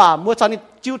ที่หุงว่ามัวชนิด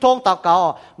จิ้วทงตาเก่า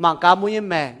หมางกามัวยัง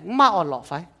แมงมาอ่อนหล่อไ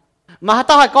ฟมา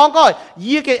ตาให้ก้องก็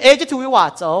ยี่เกจะที่หุงว่า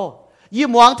เจ้ายี่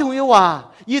มองที่หุงว่า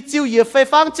ยี่จิ้วเหยื่อไฟ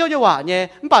ฟังจิ้วยี่ว่าเนี่ย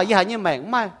มันป่ายี่หายยังแมง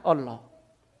ไม่อ่อนหล่อ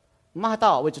มาต่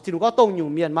อเวจุดที่หนูก็ต้องอยู่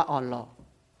เมียนมาอ่อนหล่อ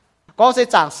ก็เสีย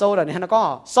จางโซ่เลยเนี่ยนะก็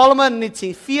โซโลมอนนี่ชิ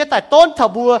งเฟียแต่ต้นทับ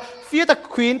บัวเฟียแต่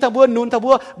ควีนทับบัวนูนทับบั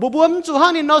วมันจู่ห้า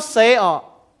งนี่นอเสีย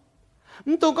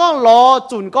มันตัวก็รอ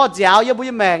จุนก็เจ้ายังบุ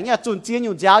ยแมงเนี่ยจุนเจียนอ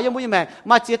ยู่เจ้ายังบุยแมง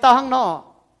มาเจียเต้าห้างนอ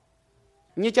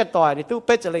นี่จะต่อยนี่ตู้เ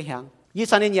ป็ดจะเลยหางยี่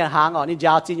สันนี่เหยียดหางนี่เจ้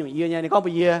าจีนอยู่เยี่ยเนี่ยนี่ก็ไป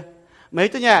เยี่ยไม่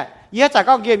ตัวเนี่ยเยี่ยจาก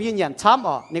ก็เกมยี่เหยียดช้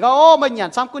ำนี่ก็โอ้ไม่เหยียด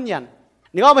ช้ำกุ้งเหยียด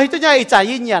นี่ก็ไม่ตัวเนี่ยอีจ่าย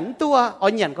ยี่เหยียดตัว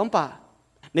เหยียดก็ป่า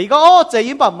นี่ก็โอ้เจีย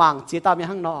ยิ่งป่ามังเจียตามยัง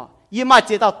ห้างนอยี่มาเ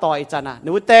จียเต้าต่อยจันน่ะห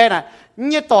นูเต้น่ะ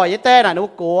นี่ต่อยยี่เต้น่ะหนู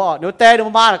กลัวหนูเต้หนู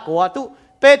มาละกลัวตู้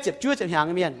เป็ดเจ็บชั่วเจ็บหาง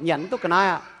เมียนเหยียดตัวกันนะ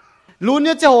ลุ้นเ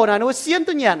นี่ยเจ้าน่ะหนูเสียน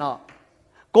ตัวเหยียด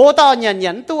โกตาเหยี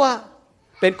ยดตัว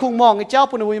เป็นคุ้งมองไอ้เจ้า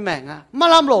ปุ่นบุยแมงมา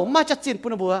ลำหลงมาจัดจินปุ่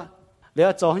นบัวเหลือ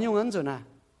จ่อให้ยุ่งงั้นจุน่ะ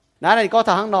นั่นนี่ก็ท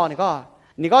างห้างนอนนี่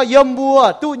ก็เยี่ยมบัว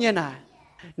ตู้เนี่ยน่ะ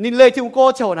นี่เลยที่โก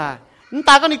โฉน่ะนี่ต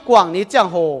าก็นี่กว่างนี่เจียง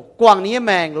โหกว่างนี่แ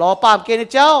มงรอปามเกณ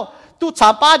ฑ์เจ้าตู้ฉา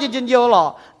มป้าเย็นเยียวหรอ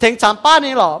ถึงฉามป้า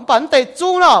นี่หรอปั่นเตะ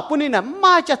จุ้งหรอปุ่นนี่น่ะม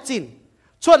าจัดจิน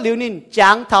ชวดเหลียวนินจา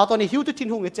งเท้าตอนนี้หิวทุกทิ้ง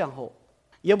หุงไอ้เจียงโห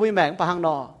เยี่ยมบุยแมงปะห้างน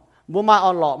อบัวมาอ่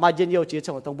อนหล่อมาเย็นเยียวเจียเฉ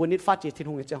าตรงบุญนิดฟาดเจียทิ้ง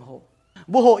หุงไอ้เจียงโห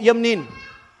บัวโหเยี่ยมนิน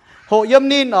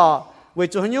เว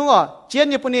จุหันยุ่งเจียน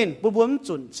ญี่ปุ่นนินบัวมัน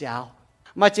จุนเจ้า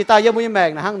มาจิตายยังไม่แมง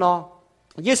นะห้างนอ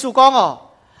เยซูก้อง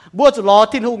บัวจุลอ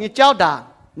ทิ้งหุงเจ้าด่าง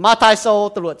มาไทยโซ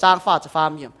ตรวจจางฟ้าจะฟ้า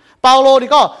เมียมเปาโลนี่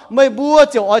ก็ไม่บัว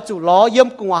เจียวอ้อยจุลอเยี่ยม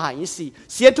กว่าหายสี่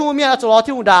เสียนทุ่งเมียนจุลอ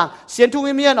ทิ้งหุงด่างเสียนทุ่ง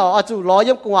เมียนจุลอเ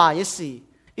ยี่ยมกว่าหายสี่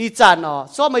อีจัน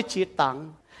ซ้อไม่ชีตัง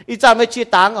อีจันไม่ชี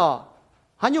ตัง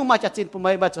หันยุ่งมาจากจีนปุ่มไม่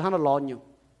มาจุดห้างร้อนอยู่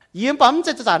ยิ้มปั๊มจ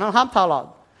ะจ่ายห้ามเท่าหรอ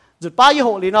จุดป้ายยี่ห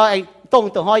กลีน้อยไอ้ตรง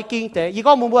ตัวหอยกิ้งแต่ยี่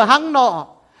ก็มึงบัวหังนอ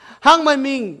หังไม่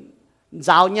มีเ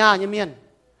จ้าหญ้าเนี่ยเมียน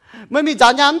ไม่มีเจ้า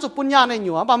หญ้าจุดปุ่นหญ้าในห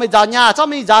นัวป่ะไม่เจ้าหญ้าชอบ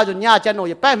มีเจ้าจุดหญ้าเจนโน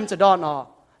อย่าแป้มันจะดอน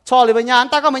ชอเลยเป็นหญ้า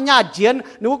ตาก็มันหญ้าเจียน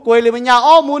นึกกวยเลยเป็นหญ้า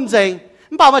อ้อมุนเจง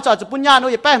มันป่ะมาจอดจุดปุ่นหญ้าโน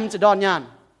อย่าแป้มันจะดอนหญ้า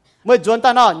เมื่อจวนตา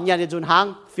เนาะหญ้าจะจุดหาง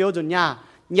ฟิวจุดหญ้า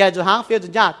หญ้าจุดหางฟิวจุ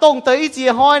ดหญ้าตรงเตยจี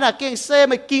หอยน่ะเก่งเซ่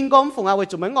ไม่กินก้มฝุ่งเอาไว้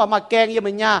จุดมันงอมาแกงยัง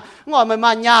มันหญ้างอมันม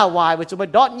าหญ้าวายไว้จุดมัน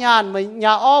ดอดหญ้ามันหญ้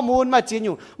าอ้อมุนมาจีนอ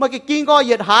ยู่เมื่อกี้กินก็เห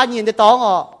ยียดหาเหยียดจะต้อง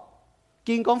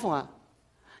กินก้มฝุ่ง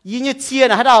ยิงเชีย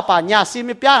นะให้เราป่านหญ้าซีไ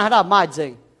ม่เปียนให้เรามาเจ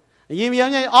งยิงเ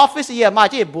นี่ยออฟฟิศเยี่ยมา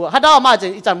จีบัวให้เรามาเจ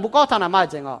งอีจันบุกก็ทางนั้นมา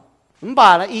เจงมันป่า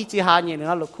แล้วอีจีหาเหยียด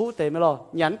นะลูกคู่เต็มไม่รอ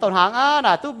หยันต้นหางน่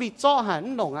ะตู้บีจ่อหัน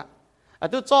หลง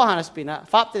ตู้จ่อหันสปิน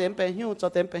ฟับเต็มเป็นหิ้วจ่อ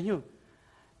เต็มเป็นหิ้ว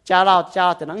จ้าเรา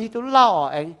แต่นั่งที่ตู้เล่า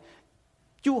เอง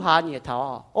จู่หาเหยียดเท้า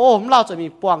โอ้ผมเล่าจะมี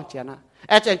ปวงเจียนะ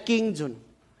ไอ้เจงกิ้งจุน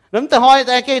แล้วแต่หอยแ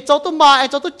ต่เกยจ่อตุ้มมาไอ้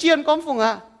จ่อตุ้เจียนก้มฝุ่ง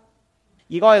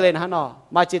อีก้อยเลยนะฮะ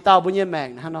มาจีตาบุญเยี่ยมแมง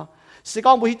นะฮะสิก้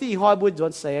องบุญที่หอยบุญจว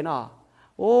นเสน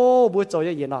โอ้บุญโจย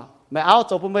เย็น mẹ áo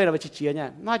chỗ bún mây là phải chia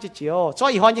nha mai chia cho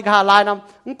ý hỏi như cái hà lai nằm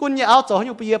quân như áo chỗ hay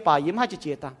như bây giờ bà yếm hai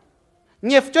chia tăng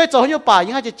nghiệp chơi chỗ hay như bà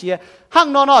yếm hai chia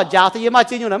hang nó giàu thì yếm hai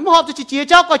chia như này không học thì chia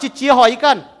cháu coi chia hỏi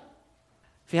กัน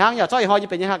vì hang nhà cho ý hỏi như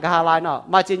เป็นยังcái hà lai nó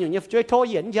mai chia như nghiệp chơi thô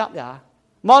yến giáp vậy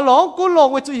mà lỗ cú lỗ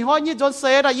với chú hỏi như John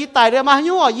xe là ý tài đấy mà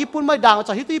như ởญี่ปุ่นไม่ดัง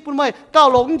cho hítญี่ปุ่นไม่ก้าว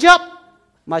หลงgiáp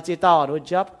mà chỉ tao đối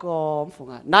giáp có phụng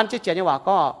à nan chỉ chuyện như vậy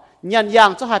có nhận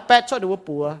dạng cho hai pet cho được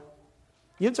bùa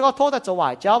yếm cho có thốt cho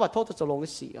vải cháu và thốt cho lông cái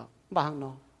xỉ à bà hăng nó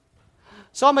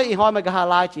so mấy hỏi mấy cái hà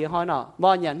lai chỉ hỏi nó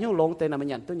mà nhận hiu lông tên là mình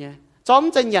nhận tôi nhé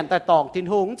chóm chân nhận tại tòng thiên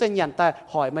hùng chân nhận tại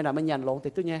hỏi mấy là mình nhận lông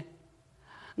tên tôi nhé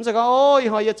nó sẽ có ôi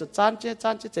hỏi giờ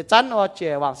chán ở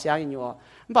trẻ vàng sáng như nhau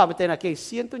bà mình tên là cái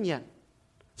xiên tôi nhận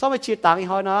so mấy chia tàng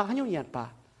hỏi nó hắn nhận bà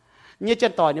như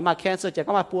chân tỏiนี่มา cancer จะ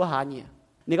ก็มาปัวหาเนี่ย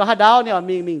นี่ก็หาดาวเนี่ย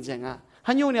มีจังอ่ะhắn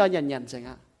เนี่ยnhậnจัง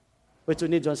อ่ะไปจุด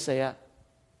นี้จนเสีย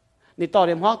นี่ต่อเ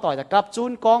รียมห้องต่อจากกลับจู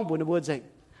นกองบุญบุญจัง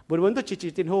บุญบุญตัวจี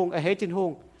ตินหงไอ้เฮตินห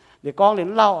งเดี๋ยวกองเหรียญ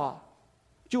เล่าอ่ะ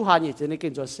จูหานี่จะในกิ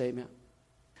นจนเสียมั้ย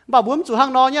บ่บุญจู่ห้าง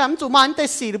นอเนี่ยมันจู่มันแต่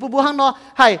สี่หรือบุญห้างนอ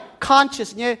ให้ conscious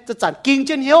เนี่ยจะจัดกินเจ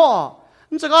นเหี้ยว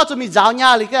มันจะก็จะมีเจ้าเนี่ย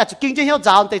หรือก็จะกินเจนเหี้ยวเ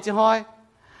จ้าแต่จะห้อย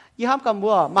ยี่ห้ามกันบั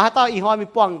วมาต่ออีห้อยมี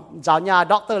ป้องเจ้าเนี่ย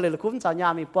ด็อกเตอร์เลยหรือคุ้มเจ้าเนี่ย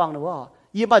มีป้องหรือว่า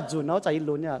ยี่มาจุนเนาะใจ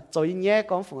ลุ้นเนี่ยใจแย่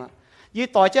กองฝงอ่ะยี่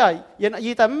ต่อยเจ้า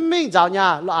ยี่แต่ไม่เจ้าเนี่ย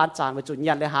เราอ่านจานไปจุน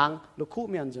ยันเลยหางลูกคู่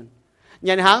เมียนจุน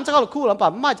ยันหางเจ้าลูกคู่หลังป่ะ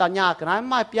ไม่เจ้าเนี่ยกันนะ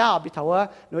ไม่เปียเอาไปเถอะ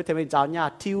หนูเทเป็นเจ้าเนี่ย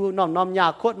ทิวน้อมเนี่ย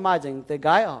โคตรไม่จริงแต่ไก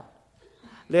ด์อ่ะ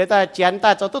เลยแต่เจียนแต่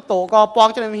เจ้าตุ๊โตก็ป้อง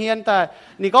จะเป็นเฮียนแต่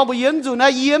นี่ก็ไปเยี่ยมจุนนะ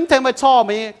เยี่ยมเทไม่ชอบ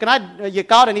มั้ยกันนะยี่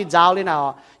ก้าวแต่นี่เจ้าเลยนะ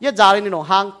ยี่เจ้าเลยนี่หนู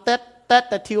หางเต็ด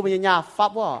แต่ทิวมันเนี่ยฟั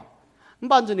บว่า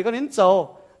บ้านจุนนี่ก็นิ้น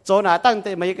โจน่ะตั้งแ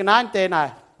ต่มากันนะเตน่ะ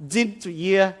จินจุเ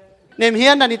ยี่ยเนมเฮี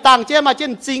ยนนี่ตั้งเจ้ามาเจ้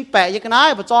าจริงแปะยังกันนะ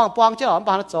ไปจ้องป้องเจ้าอ๋อ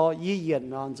บ้านโจยี่เย็น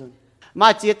นอนจุนมา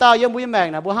เจียตายังบุญแมง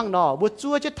นะบุญห้างนอบุญ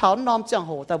จั่วจะเท้านอมจังโ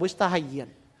หแต่บุญตาให้เย็น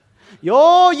โย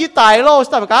ยี่ตายโลส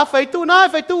ตาร์กาไฟตู้นะ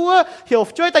ไฟตู้เหี่ยว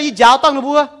ช่วยแต่ยี่ยาวตั้งนะ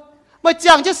บัวไม่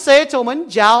จังจะเสจเหมือน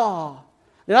ยาว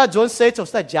เดี๋ยวจวนเสจ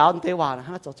แต่ยาวเทวานะฮ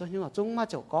ะจวนยังจุ้งมา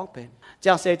จก้องเป็น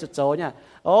จังเสจโจเนี่ย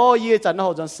โอ้ยี่จันโห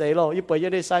จนเสโลยี่เปิดยั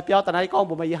งได้ใส่เปียวแต่ไหนก้อง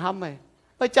บุญไม่ยี่ห้ามไหม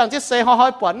ไม่จังจะเสหอ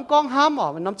ยปวนก้องห้ามอ๋อ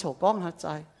มันน้ำโฉก้องหายใจ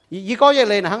ยี่ก้องยัง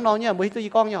เลยนะห้างนอเนี่ยบุญตัว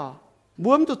ยี่ก้องเนี่ย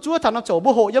บุญตัวจั่วทำน้ำโฉบุ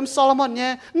หยมโซโลมอนเนี่ย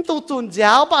ตัวจุนย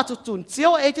าวป่ะจุนเจีย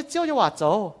วจะเจียวยังว่าโจ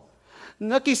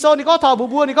那几首你个头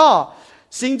不你个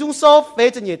心中所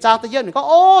非正也扎得人你个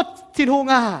哦天空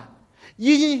啊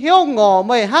ยินเหี้ยวงอไ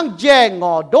ม่ห้างแย่ง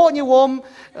อโดนี่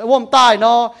วมตายเน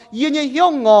าะยินเหี้ยว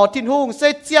งอทินหงเส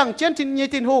เจียงเจียนทินเย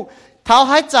ทินหงเท้า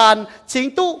หายจานสิง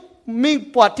ตุมิง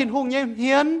ปวดทินหงเยี่ยเ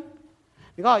ฮียน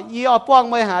นี่ก็ยี่อป้อง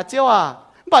ไม่หาเจ้าอ่ะ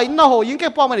บ่อยน่าโหยิงแค่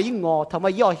ป้องไม่ได้ยิงงอทำไม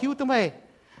ยี่อหิวตัวไม่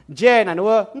แย่น่ะนั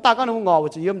วตาก็นัวงอว่า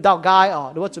จะยืมดาวกายอ๋อ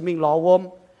หรือว่าจะมิงหล่อวม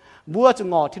บัวจะ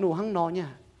งอทินหงห้างนอเนี่ย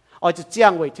อ๋อจะเจีย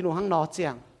งไว้ทินหงห้างนอเจีย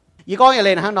งยี่ก็อย่างไร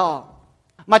นะห้างนอ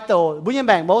มาโตบุญยังแ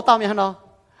บ่งโม้ต้อมยังห้างนอ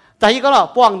แต่ยี่ก็หล่อ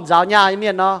ป้องเจ้าหญ้าเมี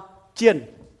ยนเนาะเจียน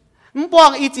มันป้อง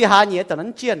อีจีหาเนี่ยแต่นั้น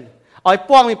เจียนอ๋อ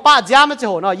ป้องมีป้าจ้ามันจะ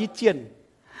โหเนาะยี่เจียน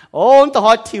โอ้ตัวห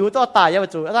อยทิวตัวตายยังมา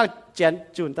จู่ตั้งเจียน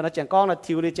จุนแต่นั้นเจียนก้องนะ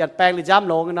ทิวหรือเจียนแป้งหรือจ้าม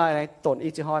ลงกันหน่อยอะไรต้นอี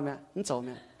จีหอยไหมนั่นโจไหม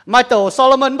มาโตโซ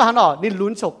โลมอนบ้านเนาะนี่ลุ้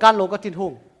นโฉกกันลงก็ทิ้งห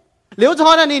งเหลียวจะห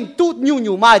อยนั่นนี่ตู้อ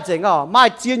ยู่ไม่เจ๋งอ่ะไม่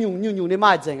เจียนอยู่ในไ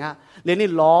ม่เจ๋งอ่ะเดี๋ยวนี่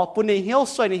ล้อปุ่นนี่เหี้ยว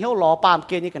สวยนี่เหี้ยวล้อปามเ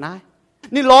กณฑ์นี่กันนะ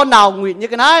นี่ล้อหนาวหงุดนี่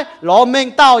กันนะล้อเมง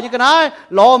เต้านี่กันนะ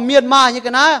ล้อเมียนมานี่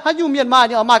กันนะถ้าอยู่เมียนมา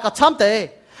นี่ออกมาก็ช้ำเตะ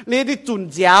นี่ที่จุน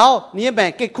เจียวนี่แบ่ง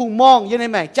เกคุงมองยังไง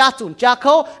แบ่งจ้าจุนจ้าเข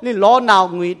านี่ล้อหนาว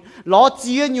หงุดล้อเ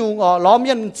จียอยู่อ๋อล้อเมี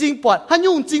ยนจริงปวดถ้า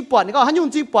ยุ่งจริงปวดนี่ก็ถ้ายุ่ง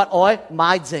จริงปวดโอ้ยไม่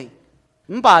จริง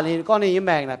ป่านี่ก็นี่แ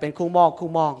บ่งน่ะเป็นคุงมอ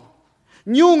ง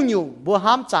ยุ่งบัว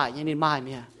ห้ามจ่ายยังนี่ไม่เ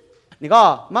มียนี่ก็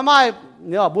ไม่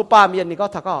นี่ก็บัวปลาเมียนนี่ก็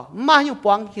ถ้าก็ไม่ยุ่งป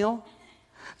วงเหี้ยว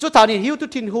จุดท่านี่หิวทุ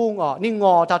ทินหงอ๋อนี่ง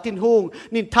อท่าทินหง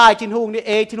นี่ทายทินหงนี่เ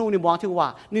อทินหงนี่มองที่ว่า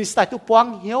นี่สไตล์ตุปวง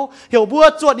เหี่ยวบัว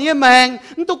จวดนี่แมง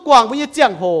นี่ตุกวางบัวเจีย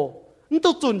งโหนี่ตุ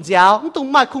จุนเจียวนี่ตุ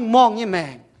มาคุงมองนี่แม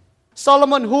งโซโล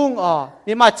มอนหงอ๋อ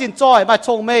นี่มาจินจ้อยมาช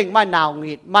งเมงมาหนาวห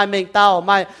งิดมาเมงเต้า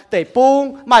มาเตะปุ้ง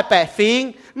มาแปะฟิง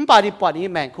นี่ป่านี่ปอด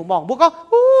นี่แมงคุงมองบัวก็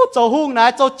เจ้าหงนะ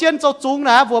เจ้าเจียนเจ้าจุงน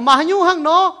ะบัวมาหิ้วหั่งเ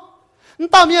นาะนี่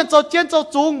ตามเมียนเจ้าเจียนเจ้า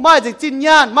จุงไม่จึงจิน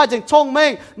ย่านไม่จึงชงเม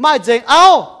งไม่จึงเอา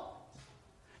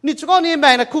นี่ชุกนี่แ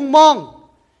ม่งนะคุงมอง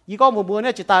ยี่ก็บัวเ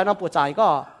นี่ยจิตตายน้องปวดใจก็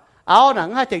เอาหนัง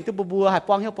ให้เถียงตัวบัวให้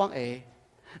ป้องเหี้ยป้อง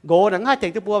โกหนังให้เถีย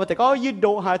งตัวบัวแต่ก็ยืดโด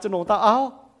หายจนหนตาเอา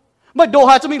ไม่โด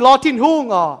หายจะมีรอทิ้งหุ่ง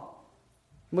อ๋อ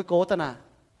ไม่โกตนะ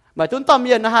ไม่ต้นตามเ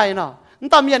ย็นนะให้เนาะ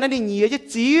ตามเย็นนั่นนี่เหนียจะ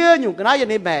เจียอยู่กันนะยัง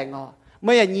ในแบ่งอ๋อไ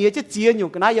ม่อย่างเหนียจะเจียอยู่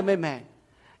กันนะยังไม่แบ่ง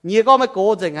เหนียก็ไม่โก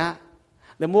จริงฮะ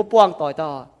เดี๋ยวมัวป้องต่อยต่อ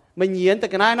ไม่เหนียแต่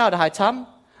กันนะเนาะได้หายช้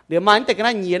ำเดี๋ยวมันแต่กันน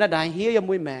ะเหนียนะได้เฮียยังไ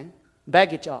ม่แบ่งแบก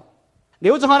กี่จอเดี๋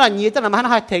ยวจะหาหนีจะนำมัน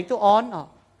ให้เถียงตัวอ่อนอ๋อ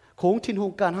ค khủng thiên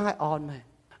hùng can hai on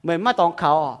mày mà tòng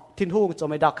khảo thiên hùng cho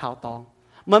mày đào khảo tòng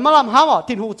mày mà làm hám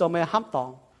thiên hùng cho mày hám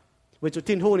tòng với chủ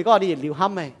thiên hùng này có đi liều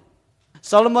hám mày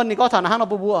Solomon này có thằng hám nó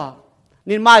bùa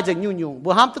nên mai dừng nhung nhung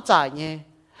bùa hám tất giải nhé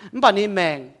màนี่แม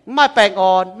งไม่แปลงอ่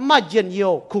อนไม่เย็นเยีย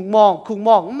วคุงม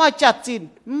องไม่จัดจิน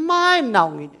ไม่หนาว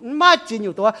งิไม่จินอ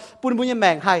ยู่ตัวปุ่นแม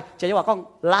งให้จะว่าก็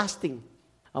lasting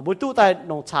บุตรแต่ห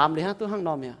นองชามเลยฮะตัวห้างน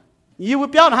อเนี่ยยีบุ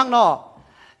เปียวห้างนอ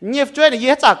เงียบช่วยเนี่ยยี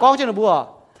ให้จ่ากองเจ้าหน้าบัว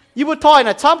ยีบุทอยเ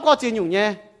นี่ยช้ำก็จินอยู่เนี่ย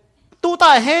ตู้แต่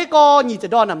เฮก็ยีจะ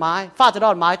ดอนไม้ฟ้าจะด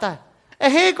อนไม้แต่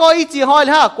เฮก็อีจีหอยเล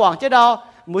ยฮะกว่างเจ้าดาว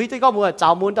มือที่ก็มือเจ้า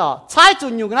มุนต่อใช้จุ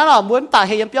นอยู่กันนั่นหรอมุนแต่เ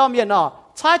ฮยังเปียวเมียนเนาะ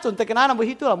ใช้จุนแต่กันนั่นมือ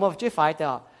ที่ตัวมือช่วยไฟแต่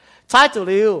ใช้จุ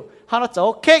ลิวฮันเราโจ้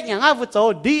เค้กอย่างให้ฟุตโจ้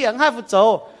ดีอย่างให้ฟุตโจ้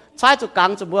ใช้จุกัง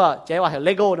จุบัวเจ๊ว่าเห็นเล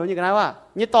โก้นู้นอย่างนั้นว่า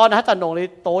นี่ตอนนั้นถ้าหนงเลย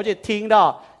โตจะทิ้งดอก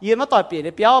ยืนมาต่อยเปลี่ยน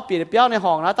เปี้ยวในห้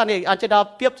องนะตอนนี้อันจะดาว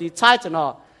เปียบจีใช้จุเนาะ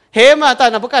เฮมอ่ะแต่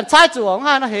หนักพวกกันใช้จุของ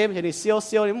ห้านะเฮมเห็นนี่เซี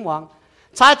ยวนี่มึงหวัง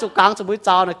ใช้จุกังจุบุ้ยเ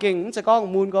จ้าน่ะเก่งมันจะก้อง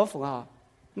มูลก็ฝูงอ่ะ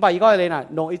บ่ายก็เลยน่ะ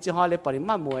หนงอีจีฮอยเลยปริม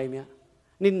าณมวยเมีย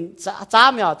นี่จ้า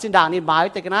เมียจินด่างนี่หมาย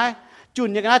แต่กันนะจุน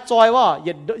อย่างนั้นจอยว่าอ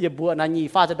ย่าบัวนะหนี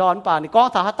ฟ้าจะดอนป่านี่ก้อง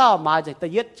ถ้าฮัตต้ามาจะตะ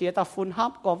เย็ดเจี๊ยตาฟุ้นห้า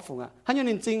มก้องฝูงอ่ะฮันยู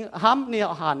นินจริงห้ามนี่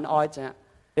หันออยจ้ะ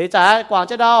เดี๋ยวจ่ายกว่าง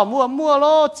จะดาวมั่วโล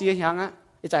เจี๊ยหยังอ่ะ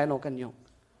เดี๋ยวจ่ายโนกันอยู่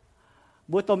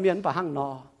บัวตัวเมียนป่าห้างนอ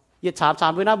อย่าถา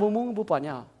มไปนะมุ้งบัวป่าเ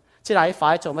นี่ยที่ไหนฝ่า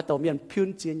ยโจมาตัวเมียนพื้น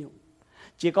เจี๊ยอยู่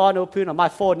จีก้อนเอาพื้นออกมา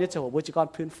โฟนเนี่ยโจบัวจีก้อน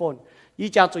พื้นโฟนยี่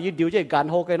จางโจยี่ดิวจะกัน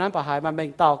โฮกันนั้นป่าหายมาเมง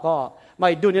เต่าก็ไม่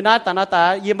ดุนนะแต่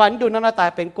ยี่มันดุนนะแต่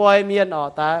เป็นกล้วยเมียนอ๋อ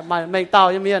แต่มาเมงเต่า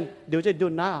ยังเมียนดิวจะดุ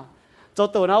นนะโจ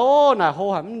ตัวนะโอ้น่ะโห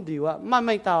หันดิวอ่ะมาเม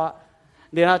งเต่า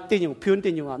เดี๋ยวนะตีอยู่พื้นตี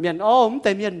อยู่อ่ะเมียนโอ้ผมแ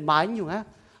ต่เมียนไม้อยู่ฮะ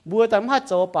บัวแต่ไม่โ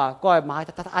จป่ากล้วยไม้แ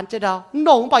ต่อันจะดาวหน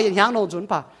งไปอย่างหนงจุน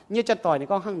ป่าเนี่ยจะต่อยใน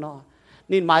ก้องข้างนอก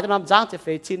นี่ไม้จะนำจ้างจะเฟ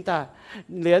ชินแต่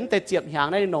เหรียญแต่เจียบหาง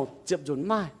ในหนงเจียบจุน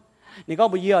ไม้นี่ก็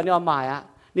บุยเนี่ยเอาไม้อ่ะ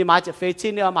นี่มาจะเฟชิ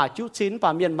นเนี่ยหมายจุชิ้นป่า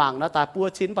เมียนหมังนะแต่ปัว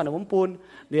ชิ้นป่าหนุ่มปูน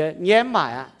เดี๋ยวแย้มหมา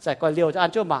ยอ่ะใส่ก้อยเลี้ยวจะอัน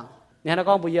ชั่วหมังเนี่ยนะ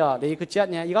ก็บุยเดี๋ยวคือเจ็ด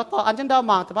เนี่ยอีกก็ต่ออันเช่นเดิมห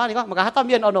มังแต่บ้านนี่ก็มันก็ให้ตาเ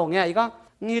มียนเอาหนงเนี่ยอีกก็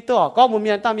นี่ตัวก็มุมเมี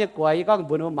ยนตาเมียนกล้วยอีกก็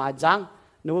บุญหมายจัง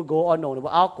นึกว่าโกเอาหนงนึก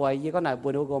ว่าเอากล้วยอีกก็ไหนบุ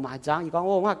ญนึกว่าโกหมายจังอีกก็โ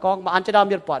อ้มาก็มาอันเช่นเดิม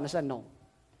เมียนปอดนั่นสั่นหนง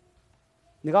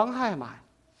นี่ก็ให้หมาย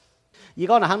อีก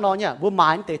ก็หน้าห้างนอนเนี่ยบัวหมา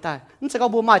ยนี่เตะตายนั่นจะก็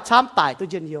บัวหมายช้ำตายตัว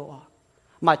เย็นเยียว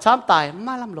หมายช้ำตายม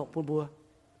าลำหลบบัว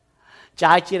จ่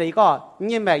ายจีอะไรก็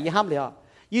ยิ่งแม่ยิ่งห้ามเลย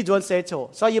ยี่จวนเสียโฉ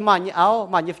ซอยยี่มันยี่เอา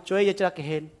มันยี่ช่วยยี่จะเ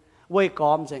ห็นเว้ยก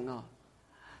อมจริง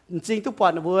จริงทุกวั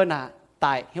นบัวน่ะต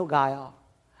ายเหี้ยกาย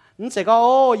นั่นเสก็โ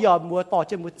อ้ยอมบัวต่อ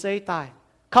จนบัวเจ๊ตาย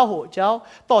เข้าหัวเจ้า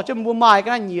ต่อจนบัวไม้ก็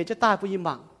น่าเหนียวจะตายผู้ยี่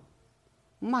มัง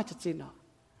มาจะจิน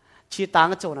ชีตาง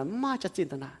กระโจน่ะมาจะจิน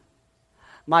ตัวน่ะ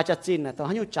มาจะจินน่ะต้องใ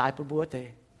ห้ยุ่งจ่ายผู้บัวเตะ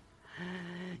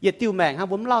อย่าติวแมงฮะ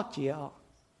บัวเล่าเจี๋ย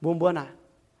บัวน่ะ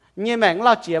เนี่ยแมงเ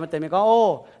ล่าเจี๋ยมันเตะมันก็โอ้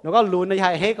หนูก็ลุ้นในใจ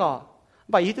เฮ้ก็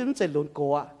ไปยี่ตุ้มจะลุ้นโก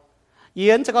ะ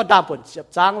ยี่นจะก็ดามป่วนเจ็บ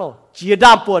จ้างโลเจี๋ยด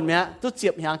ามป่วนเมียตุ้เจ็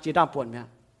บหางเจี๋ยดามป่วนเมีย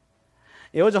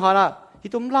เดี๋ยวจะหาละยี่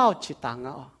ตุ้มเล่าชีตัง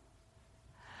อ่ะ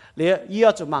เลี้ยยี่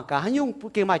จุดมังกาให้ยุ่ง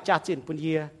เกี่ยมาจ่าจินปุ่น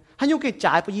ยี่ให้ยุ่งเกี่ยจ่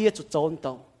ายปุ่นยี่จุดโจนโต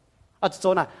จุดโจ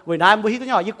นน่ะเวลาบุหิตัวเ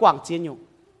นี่ยยี่กว่างจีนอ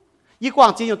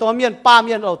ยู่ตัวเมียนป้าเ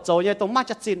มียนเราโจเนี่ยตรงมา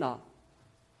จัดจีน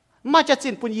มาจัดจี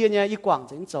นปุ่นยี่เนี่ยยี่กว่าง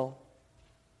จีนโจ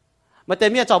มาแต่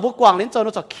เมียจ่อบุกกว่างเล่นโจนเร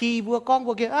าจ่อขี้บัวก้อง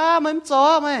บัวเกี่ยมันโจ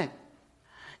ไหม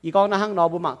อีกองน่าหังนอ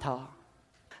บุหมักเถา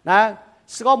นะ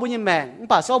สกอบุญยังแมง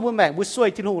ป่าสกอบุญแมงบุช่วย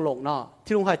ที่ลุงหลงเนาะ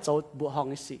ที่ลุงให้โจบุห้อง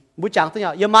นี่สิบุจางตัวเนี่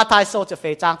ยยามาไทยโซจะเฟ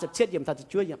จางจะเช็ดยามทันจะ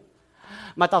ช่วยยาม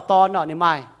มาต่อตอนเนาะนี่ไ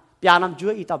ม่ปยานำช่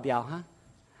วยอีต่อเบียวฮะ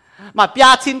มาปยา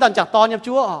ชินตอนจากตอนยาม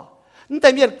ช่วยนั่นแต่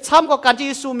เมียช้ำกับการที่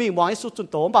สู้มีหวังให้สู้จุน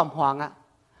โตบ่มหวัง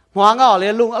เลย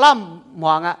ลุงล่ำห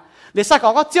วังเลยสัก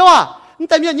ก็เจ้านั่น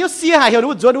แต่เมียนิ้วเสียหายเหี่ยวดู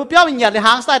จวนดูเปี้ยวมันหยัดเลยห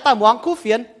างใส่ตาหวังคู่เ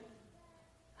ฟียน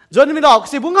จนไม่ดอก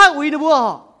สิบุ้งให้อุ้ยนะบัว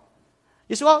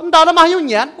ยิ่งว่าดาวน้ำมาอยู่เ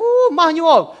หยียนมาอยู่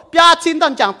ปยาชินตอ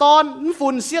นจังตอน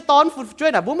ฝุ่นเสียตอนฝุ่นช่วย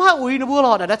น่ะบุ้งให้อุ้ยนะบัวหร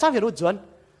อแต่ได้ชอบเห็นรู้จวน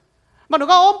มัน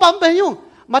ก็อ้อมปั๊มไปอยู่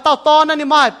มาต่อตอนนั่นนี่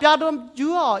มาปยาโดน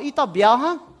ยั่วอีต่อเบียวฮ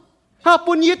ะ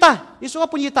ปุ่นยี่ตายยิ่งว่า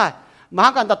ปุ่นยี่ตายมา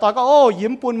กันต่อตอนก็โอ้ยิ้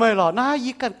มปุ่นไม่หรอน่า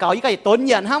ยิ่งกันเก่ายิ่งกันต้นเห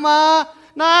ยียนฮะมา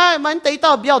น่ามันตีต่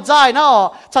อเบียวใจนะ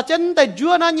ชัดเจนแต่ยั่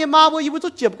วนั่นยี่มาบัวยิ่งตั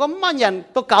วเจ็บก็มันเหยียน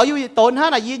ตัวเก่าอยู่ต้นฮะ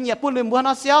น่ะยิ่งเหยียบปุ่นเลยบัว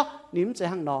น่าเสียวนิ่มใจ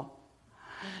หังนอ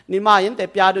นี่มายันแต่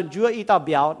ปยาโดนยั่วอีตาเ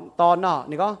บียวตอนน่ะ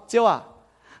นี่ก็เจ้า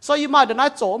所以มาเดิน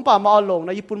โจมป่ามาลงน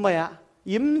ะญี่ปุ่นไม่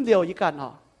ยิ้มเดียวยี่กัน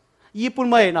ญี่ปุ่น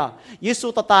ไม่ยิสู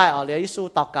ตาตายเลยยิสู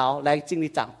ตาเก่าแรงจริง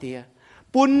นี่จังเตีย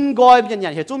ปุ่นกอยเป็นอย่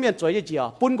างเห็นจุ่มเมียนจ่อยจี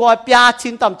ปุ่นกอยปยาชิ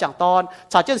นตำจังตอน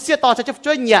ชาเจนเสียตอนชาเจน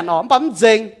จ่อยเหยียนปั๊มเจ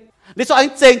งหรือส่วน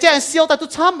เจงเจ้าเสียวแต่ตุ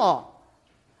ช้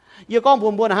ำยี่ก้อง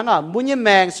บัวนะฮะบุญยี่แม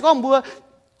งสก้องบัว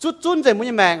chút chun dậy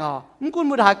mũi mèng quân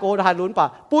mua đại cổ đại lún bà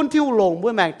buôn thiêu lồng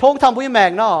mũi mèng thông thăm mũi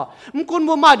mèng nó quân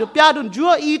mua mai được bia đun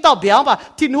chúa y tao béo bà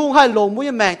thiên hung hai lồng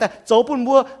mũi mèngแต่chỗ buôn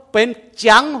muaเป็น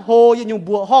giang hồ như nhung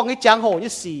bùaห้องcái giang hồ như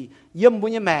xì yếm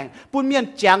mũi mèng buôn miên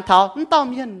giang tháo tao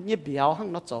miên như béo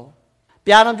hăng nó chỗ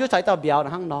bia năm chúa thấy tao béo là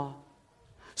hăng nó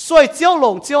所以招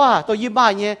龍招啊，到依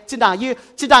買嘢，只能要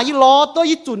攞多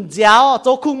依轉招，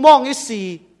做空望嘅事，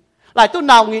嚟到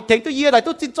鬧熱停到嘢，嚟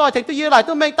到戰再停到嘢，嚟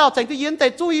到命到停到嘢，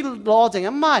但注意攞成一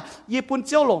買，依半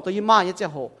招龍到依買嘢只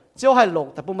好，招係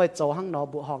龍，但不咪做行攞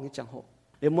บุ行嘅只好，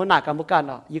你冇哪咁冇干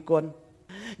啊？依個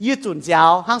依轉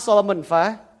招行所羅門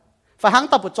快行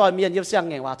到不再面要相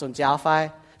應話轉招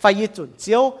快依轉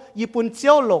招依半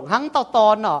招龍行到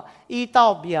當啊，依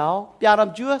到表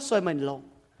諗住所以mình龍。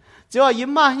只話ยิ้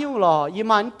มมาหิ้วหล่อยิ้ม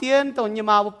มาเตียนตรงยิ้ม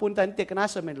มาปุ่นแต่เด็กกันน่า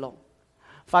สวยไม่ลง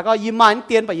ฝ่ายก็ยิ้มมาเ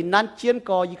ตียนไปยินนั้นเจียน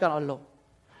ก็ยิ่งกันเอาลง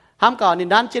ห้ามก่อนนิน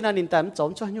นั้นเจียนนินแต่มันจม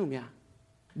ช่วยหิ้วเมีย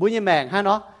บุญยังแมงฮะเ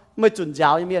นาะไม่จุนยา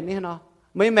วยังเมียนี่ฮะเนาะ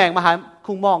ไม่แมงมาหา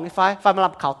คุงมองไอ้ไฟมาลั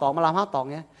บข่าวต่อมาลับห้าต่อ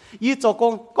เงี้ยยี่โจก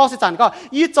งก็สิจันก็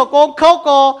ยี่โจกงเขา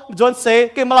ก็จนเสก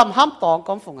เกมาลับห้ามต่อ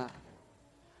ก้มฝงอ่ะ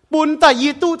ปุ่นแต่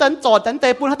ยี่ตู้แต่จอดแต่เตะ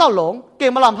ปุ่นให้เต้าหลงเก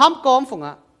มาลับห้ามก้มฝง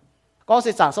อ่ะก็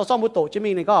สิจันซ้อมบุตรจะ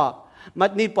มีนี่ก็มัน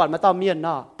นี่ปอดมาเต้าเมียนเน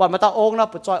าะปอดมาเต้าองเนาะ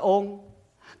ปอดจอยอง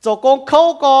โจกงเขา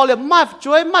ก็เลยไม่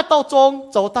ช่วยไม่เต้าจง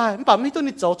โจตายมันป่าไม่ตู้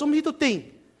นี่โจจุ่มที่ตู้ติ่ง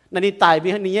นั่นนี่ตายมี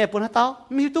นี่เย่ปุ่นให้เต้า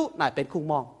ไม่ตู้ไหนเป็นคุง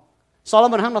มองสอน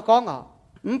มันห้ามเราก้อง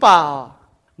มันป่า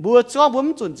บัวจ้าบัว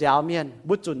มันจุนเจ้าเมียน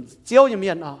บัวจุนเจ้าอย่างเมี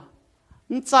ยน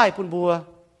มันใจปุ่นบัว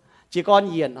จีก้อน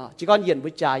เย็นจีก้อนเย็นบั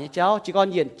วจ่ายเจ้าจีก้อน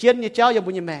เย็นเจียนเจ้าอย่าง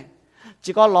บุญยังแมง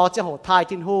chỉ có lo cho hồ thai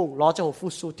thiên hùng, lo cho hồ phu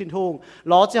su thiên hùng,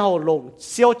 lo cho hồ lồng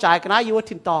siêu trái cái này yêu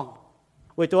thiên tòng,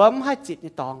 vậy tôi ấm hai chít như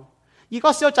tòng, chỉ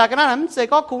có siêu trái cái này mình sẽ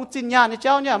có cùng chín nhà như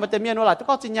cháu nhá, mà tiền miền nó lại tôi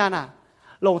có chín nhà nè,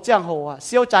 lồng giang hồ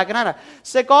siêu trái cái này là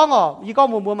sẽ có chỉ có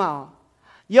mua mà,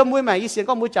 yêu mua mà ý xuyên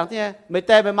có mua chẳng thế, mấy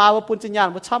tè mấy mà mua bún chín nhà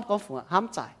mua chăm có phù hám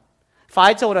trái,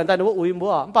 phải chỗ là tại nó uống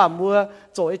mua, bà mua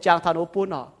chỗ cái chẳng thằng nó bún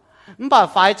bà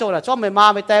phải chỗ là cho mấy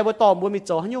mà mấy tè mua to mua mấy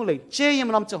chỗ hắn nhung lịch chế nhưng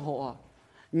mà làm chẳng hộ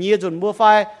nhiều chuẩn mua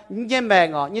phai như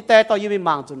mèng như té tao như bị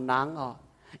màng chuẩn nắng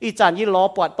อีจันยี่ล้อ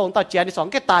ปวดตรงตาเจียนที่สอง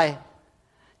แค่ตาย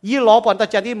ยี่ล้อปวดตา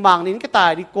เจียนที่มางนี่แค่ตาย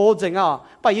ที่โกจริง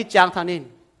ไปยี่จางทางนี้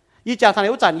ยี่จางทาง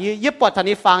นี้อุจันยี่ปวดทาง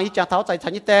นี้ฟังยี่จางเท้าใจทา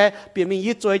งนี้แต่เปลี่ยนมี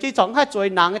ยี่จวยที่สองให้จวย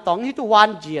หนังไอ้ตองที่ตัววัน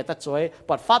จีแต่จวยป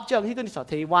วดฟ้าเจ้าที่ตัวนี้สอด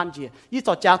ที่วันจียี่จ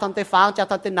อดจางทางแต่ฟังจาง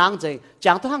ทางแต่หนังจริงจ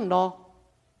างทุกห้างนอ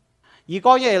ยี่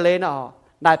ก็ยี่เลยนะ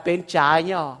ได้เป็นใจเ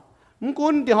นี่ยมึงคุ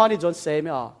ณที่ห้องนี่จนเสียไ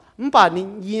ม่มันป่านนี้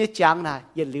ยี่จางน่ะ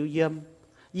ยี่เหลียวเยี่ยม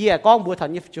ยี่ก้องบัวทัน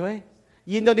ยี่จวย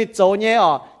ยินตัวนี้โจเนี่ย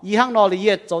ยี่ห้างนอเลย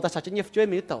ยี่โจแต่สัจจะยี่ช่วย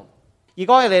ไม่ได้ยี่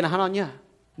ก็เลยนะฮะนอนเนี่ย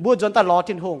บัวจนแต่รอ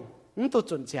ทิ้งหงตัว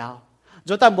จนเจ้าจ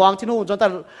นแต่มองทิ้งหงจนแต่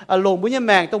ลงบุญยี่แ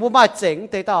มงตัวบัวมาเจ๋ง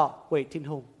เตะต่อเวททิ้ง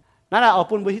หงนั่นแหละเอา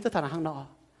ปุ่นบุญที่ตัวฐานห้างนอ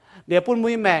เดี๋ยวปุ่นบุ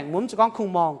ญแมงมุ้งจะก้องคง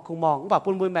มองป่า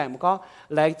ปุ่นบุญแมงมันก็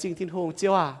แรงจริงทิ้งหงเจ้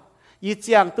ายี่เ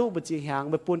จียงตู้บุญจีหาง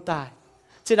บุญปุ่นตาย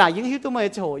เจ้าหน้ายิ่งหิ้วตัวเม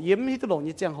ย์โฉยิ้มหิ้วตัวหลง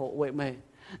ยี่เจียงโหเวทเมย์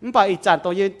มันป่าอีจันตั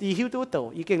วยี่หิ้วตัวโต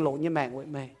ยี่เก่งหลงยี่แมงเวท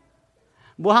เมย์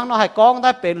บัวห้างนอให้กองได้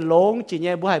เป็นหลงจีเ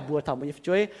นี่ยบัวให้บัวทำมัน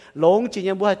ช่วยหลงจีเ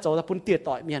นี่ยบัวให้โจแต่ปุ่นเตี้ย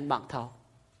ต่อยเมียนบางเท่า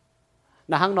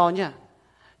น่ะห้างนอนเนี่ย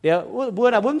เดี๋ยวบัว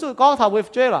น่ะบัวมันกองทำบัว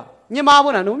ช่วยหรอเนี่ยมาบั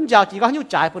วน่ะหนุ่มยาวจีก็หิ้ว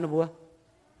จ่ายปุ่นบัว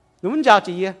หนุ่มยาว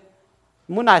จี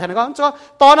มุนไหนท่านก็จะ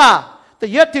ตอนน่ะแต่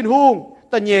เย็ดทิ้งหุง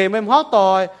แต่เหย่ไม่ห้องต่อ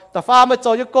ยแต่ฟ้าไม่โจ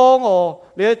ยกง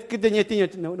เดี๋ยวกินแต่เหย่ตี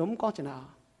หนุ่มก้องจีน่ะ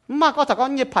มาก็ถ้าก็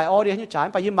เหย่ไผ่ออเดียหิ้วจ่าย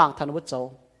ไปยิ่งบางท่านบัวโจ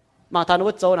บางท่าน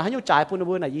บัวโจน่ะหิ้วจ่ายปุ่น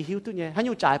บัวน่ะยี่หิ้วตัวเนี่ย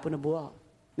หิ้วจ่ายปุ่นบัว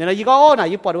เนี่ยนะยี่ก็น่ะ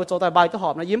ยี่ปวดหัวโจแต่ใบตัวหอ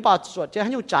มนะยิ้มปาสวดเจ้าให้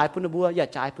ยุ่งจ่ายปุ่นบัวอย่า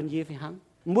จ่ายปุ่นยี่fiหัง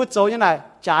บัวโจยังไง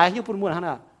จ่ายให้ยุ่งปุ่นบัวหัง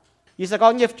น่ะยี่สกอ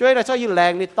งยี่ช่วยเลยช่วยยี่แร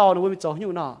งในตอนบัวมีโจให้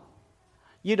ยุ่งน่ะ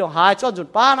ยี่ดอกหายช่วยจุด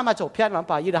ป้านะมาโจเพี้ยนหลัง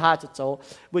ป่ายี่ดอกหายจุดโจ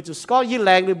บัวจุดสกองยี่แร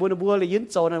งในบัวเลยยิ้ม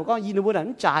โจน่ะก็ยี่ในบัวนั้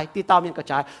นจ่ายตีตามยังกระ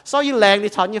จายซ้อยี่แรงใน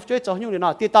ชาวยี่ช่วยโจให้ยุ่งเลยน่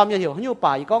ะตีตามยังเหี่ยวให้ยุ่งป่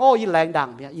ายี่ก็ยี่แรงดัง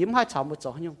เนี่ยยิ้มให้ชาวบัวโจ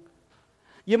ให้ยุ่ง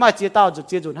ยิ้มให้เจียเต้าจุดเ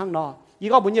จียจุดหังน่ะยี่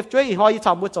ก็บุญยี่ช่วยอีหอยยี่ช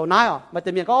าวบัวโจน้ายมาเต็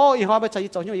มยังก็อีหอยไปใช้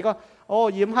ยี่โจให้ยุ่งยี่ก็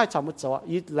ยิ้มให้ชาวมุดโจ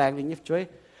ยี่แรงอย่างนี้ช่วย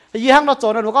ยี่ห้างนอโจ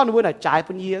นั่นหนูก็หนูไหนจ่าย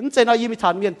ปุ่นยี่นั่นเจนเรายี่มีทา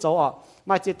นเมียนโจ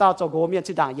มาจีต้าโจโกเมียน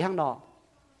จีด่างยี่ห้างนอ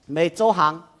ไม่โจหา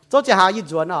งโจจะหายี่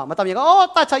จวนมาทำยังก็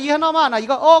แต่ใช้ยี่ห้างนอมานะยี่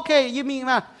ก็โอเคยี่มี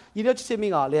มายี่เดียวจะมี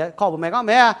อ๋อเลยขอบแม่ก็แ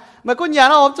ม่กุญแจ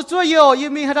นะผมจะช่วยยี่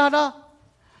มีให้ได้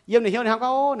ยี่ในเฮียวในห้างก็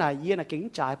น่ะยี่น่ะเก่ง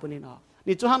จ่ายปุ่นนี่เนาะ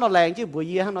นี่จูห้างนอแรงจีบุย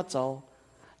ยี่ห้างนอโจ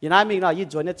ยี่นั้นมีเนาะยี่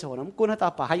จวนเนี่ยโจน้ำกุ้งให้ตา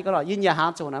ป่าให้ก็เนาะยี่ยาหาง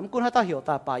โจน้ำกุ้งให้ตาเหี่ยวต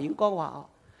าป่ายิ่งก้องว่า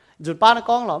จุดป้าน่ะ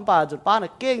ก้องหลอมป่าจุดป้าน่ะ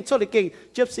เก่งช่วยเลยเก่ง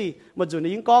เจ็บสิมาจุดนี้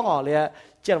ยิ่งก้องอ๋อเลย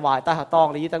เจ็บวายตาหาตอง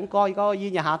เลยแต่ก้องก็ยิ่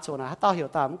งยาหาโจนะถ้าตาเหี่ยว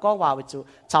ตาก้องว่าไปจุ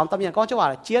ชาวตำยังก้องจะว่า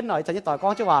เจียนหน่อยแต่ยังต่อยก้อ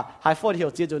งจะว่าหายฝนเหี่ย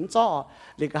วเจียจุนจ่อ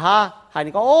หรือก็ฮะหาย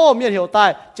นี่ก็โอ้เมียเหี่ยวตาย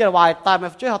เจ็บวายตายมา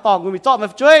ช่วยหาตองกูมีจ่อมา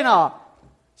ช่วยเนาะ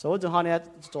số chúng họ này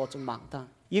cho chúng mạng ta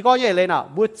ý có như vậy nào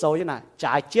bút dầu như này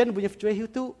trái chiến bút như chơi hiếu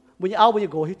tu bút như áo bút như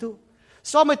gỗ hiếu tu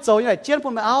so với dầu như này chiến bút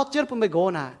mày áo chiến bút mày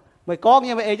gỗ này mày có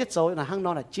nghe mày ấy chất dầu là hăng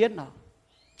nó là chiến nào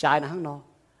trái là hăng nó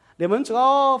để muốn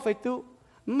cho phải tu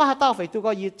mà tao phải tu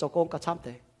có gì cho con cả trăm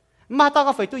thế mà tao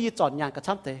có phải tu gì chọn nhàn cả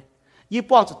trăm thế gì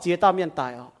buông cho chia tao miền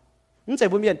tài à nó sẽ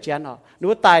buông miền chiến à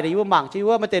nếu tài thì buông mảng chỉ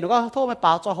buông mà tiền nó có thôi mà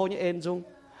bảo cho hậu như em dung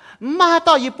mà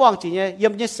tao gì buông chỉ nhé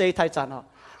yếm như xây thay chán à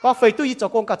có phải tu gì cho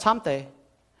con cả trăm thế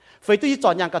phải tu gì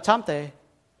chọn nhàn cả trăm thế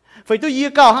phải tu gì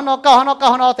cao hắn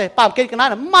nó thế bảo cái này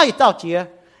là mai tao chia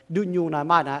đu nhu này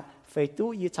mai này phải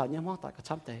tu gì chọn nhàn hoang tại cả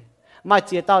trăm thế mai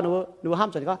chia tao nếu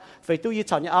ham chuẩn có phải tu gì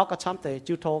chọn nhàn áo cả trăm thế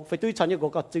chịu thong phải tu gì chọn nhàn gỗ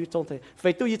cả chịu thong thế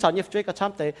phải tu gì chọn nhàn chuối cả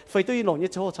trăm thế phải tu gì nồng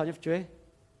nhàn châu chọn nhàn chuối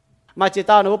mai chia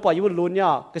tao nếu bỏ như lún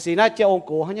nhá cái gì này chia ông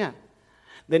cố hắn nhá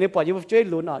để nếu bỏ như chuối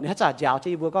lún à nếu chả giáo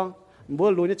cho vừa con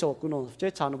bữa lún như chỗ cũng nồng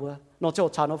chuối chọn nó vừa nồng chỗ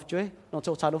chọn nó chuối nồng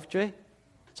chỗ chọn nó chuối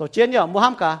số chiến nhá mua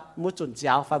ham cả mua chuẩn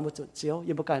giáo phải mua chuẩn chiếu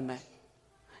yên bữa cái mẹ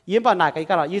yên bà này cái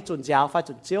nào yên chuẩn giáo phải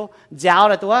chuẩn chiếu giáo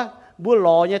là tôi bữa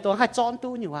lò như tôi hay chọn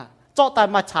tu nhiều à cho tại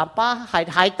mà chạm pa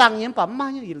hải tăng yên bà má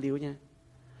như liều nha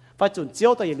phải chuẩn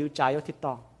chiếu tôi liều trái ở thịt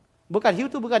tòng bữa cái hiếu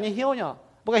tu bữa cái như hiếu nhá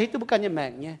bữa cái hiếu tu bữa cái như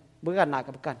mẹ nha bữa cái này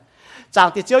cái bữa cái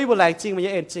chẳng thì chiếu như bữa lành chinh mà như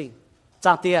em chinh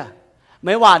chẳng tiệt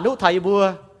mấy quả nụ thầy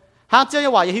bữa hàng chiếu như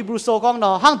quả như Hebrew số con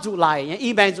nó hàng dụ lại nhá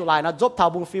email dụ lại nó giúp thảo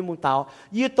bung phim bung tàu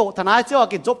như tổ thằng ai chiếu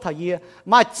cái giúp thầy như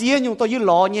mà chia nhung tôi như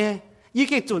lò nhé như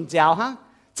cái chuẩn giáo hả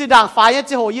chỉ đảng phải như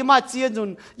chỉ hồ như mà chia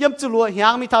nhung yếm chữ lúa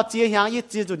hàng mi thao chia hàng như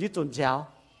chia nhung như chuẩn giáo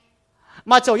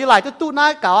mà chỗ như lại tôi tu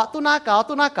nái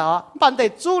cáo bản thể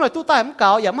chú này tu tai không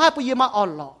cáo yếm hai bữa mà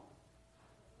on lọ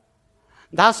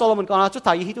đã Solomon còn nói chút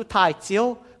thầy như tu thai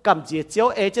chiếu cầm dìa chiếu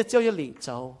ế chiếu như lĩnh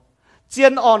châu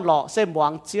chiên on lọ sẽ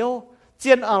muang chiếu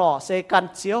chiên on lọ sẽ can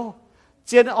chiếu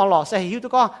chiên on lọ sẽ hiu tôi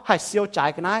có hay siêu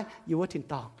trái cái này yêu thiên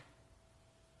tòng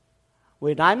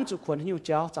vì nãy mình chụp khuôn hiu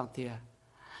chéo chẳng thiệt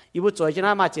yêu chuối cho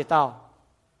nó mà chế tao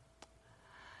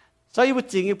cho yêu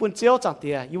chính yêu buôn chiếu chẳng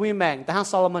thiệt yêu mèn tại hang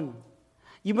Solomon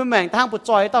yêu mèn tại hang bút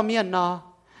chuối tao miền nó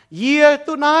ye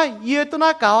tu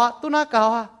na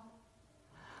cáo à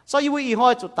so yêu ý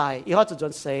hỏi chụp tài ý hỏi chụp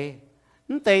chuẩn xe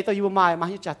nên tây tao yêu mai mà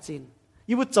như chặt chín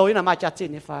yêu chuối là mai chặt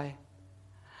chín như phải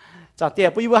chẳng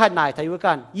tiệt yêu hai này thấy yêu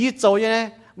กันyêu chuối nhé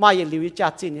mai yêu liu chặt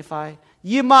chín như phải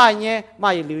yêu mai nhé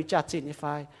mai yêu liu chặt chín như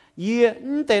phải yêu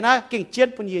nên tây na kinh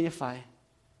chiến bún yêu như phải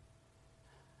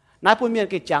nãy bún miền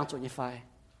kinh giang chuẩn như phải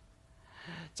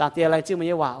chẳng tiệt lại chứ mà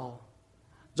như wow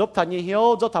giúp thằng như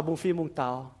hiếu giúp thằng bung phim bung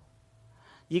tàu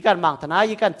ýกันmạng thằng ấy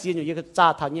ýกันchiếnอยู่ý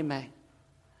cha thằng như mẹ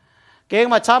cái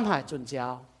mà chăm hải chuẩn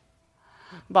giáo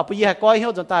bảo bây giờ coi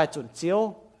hiếu chúng ta chuẩn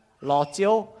chiếu lò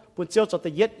chiếu bún chiếu cho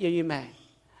tới giết như mẹ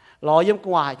lò yếm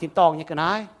ngoài thì tòng như cái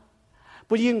này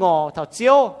bây giờ ngò thảo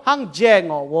chiếu hăng dè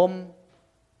ngò vôm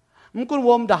mình cũng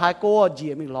vôm đã hai cô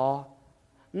dì mình lò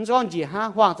mình cho dì ha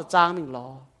hoàng cho trang mình lò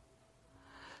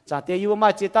chả tiền yêu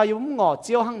mà chỉ ta yêu ngò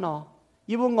chiếu hăng nọ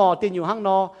yêu ngò tiền nhiều hăng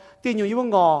nọ tiền nhiều yêu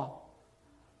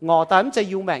ngò ta mình chỉ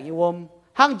yêu mèn yêu vôm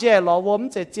hăng dè lò vôm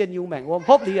chỉ tiền yêu mèn vôm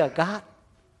hốp lý ở gát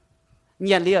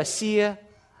nhận lý ở xia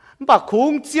bảo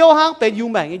khung chiếu hăng bên yêu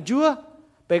mèn như chúa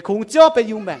bên khung chiếu bên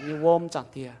yêu mèn như vôm chẳng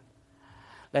tiền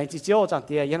lại chỉ chiếu chẳng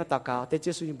tiền yên là tạ cáo để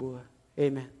Giêsu như bùa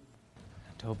amen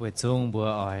thôi buổi chung bùa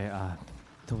ỏi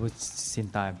thôi buổi xin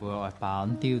tài bùa ỏi bảo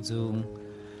tiêu dung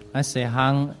nó sẽ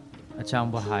hăng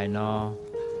trong bùa hải nó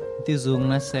tiêu dung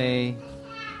nó sẽ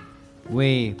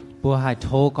về bùa hải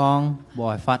thô con bùa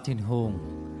hải phát thiên hùng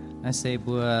nó sẽ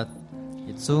bùa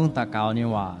chung tạ cáo như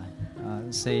vậy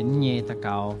sẽ nhẹ tạ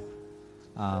cáo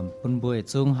bùn bùa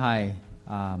chung hải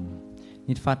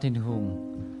nít phát thiên hùng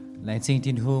lại sinh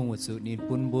thiên hùng một sự nít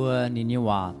bùn bùa nít như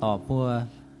vậyต่อ bùa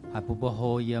hải bùa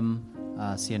hồ yếm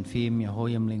xiên phim như hồ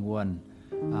yếm linh quân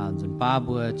dùn ba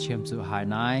bùa chiêm sự hải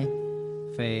nái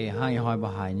về hai hỏi bà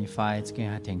hải như phai cái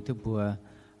hai thành thức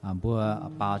bùa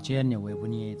bảo trên như vậy bùa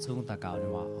như chung ta cáo như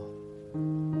vậy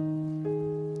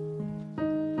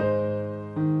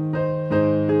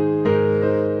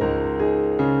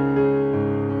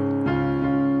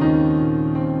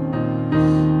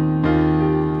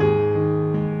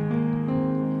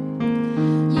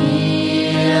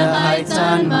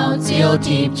màu chiều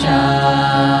thịt trà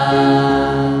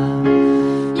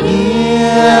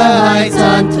hai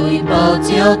chân thủy bầu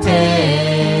chiều thề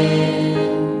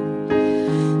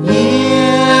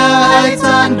hai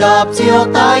chân đọp chiều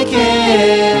tai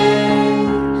kề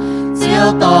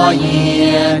chiều to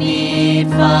ye ni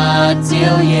phát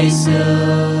chiều Giêsu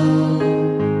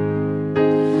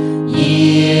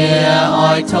ye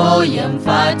oi thô yếm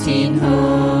phát thiên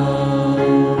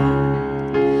hùng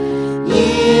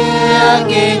ye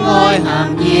nghe ngôi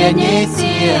hàm ye nhé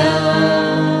chiều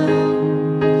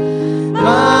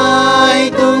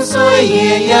tung suy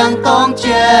ye yang tong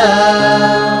chờ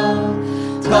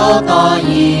thâu to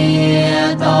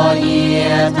ye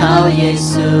thao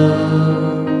Giêsu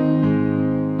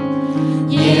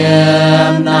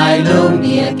yếm nai lung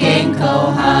địa kênh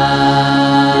khâu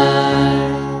hai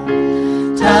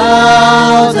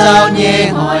thao giao nhẹ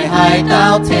hỏi hai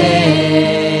tao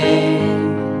thề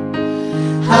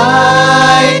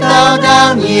hai tao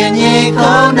đau nhẹ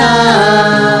khâu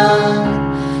nào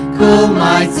khu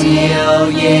mai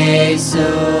chiều Giêsu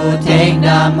thênh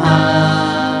đam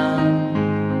hàng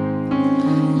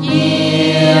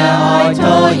oi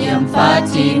thôi yếm phát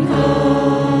chín hồ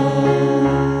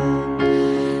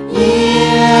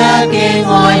kê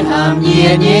ngôi hàm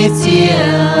nhẹ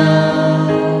chiều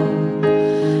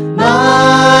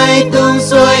mai tung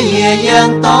xuôi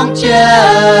yang tông chờ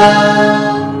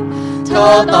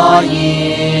thô to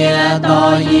ye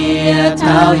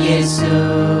thao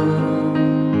Giêsu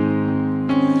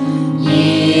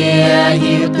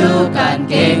hiu tu cạn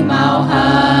kênh màu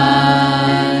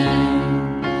hai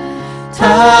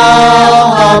thao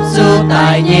học du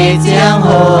tại nhẹ giang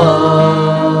hồ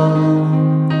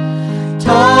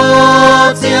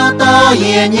thô chiếu to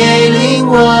nhẹ linh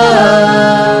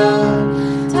quân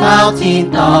thao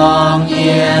thiên tòng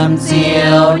yếm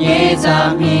chiều nhẹ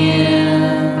giảm hiền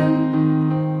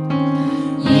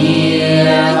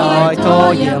oi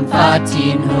thô yếm phát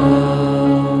chín hồ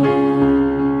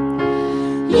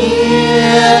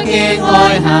kê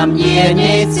ngôi hàm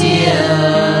nhẹ chiều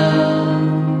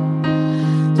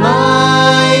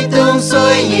mai tung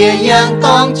suy yang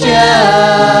tông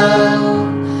chờ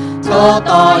thô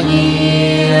to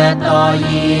ye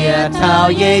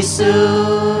thao Giêsu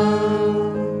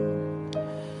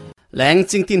leng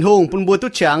chính tin hùng bún bùa tu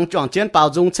chẳng chọn chén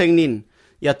bảo dung chênh nín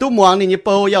ya tu muang nín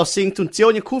bầu yao sinh chun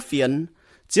chiếu như khu phiền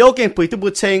chiếu keng pui tu bu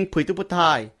chênh pui tu bu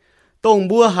thai tông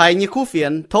bùa hai như khu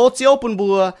phiền thô chiếu bún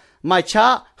bùa mai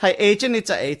cha hay ê chân ní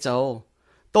cha ê châu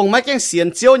tông mai keng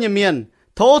xiên chiếu như miền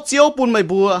thô chiếu bún mai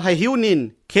bùa hay hiu nín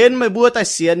khen mai bùa tại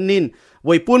xiên nín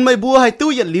vậy bún mai bùa hay tu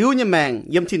yết liu như mèng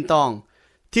yếm thiên tòng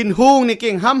thiên hùng ní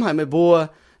keng hăm hay mai bùa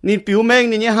nín piu mèng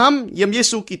nín như hăm yếm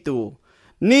Giêsu Kitô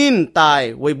nín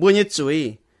tài vậy bùa như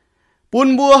chuối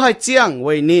bún bùa hay chiang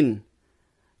vậy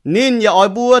nín ya oi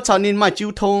bùa chào nín mai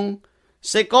chiu thông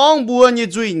sẽ con bùa như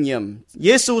duy nhiệm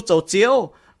Giêsu châu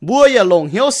chiếu bùa ya lồng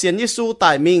hiếu xiên Giêsu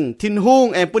tài mình thiên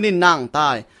hùng em bún nín nàng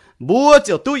tài bùa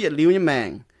chiều tu yết liu như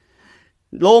mèng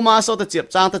lô ma sau ta chiệp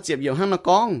trang ta chiệp nhiều hăng nó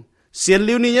con xiên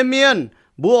liu nín như miên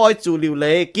bùa oi chủ liu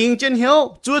lệ kinh chân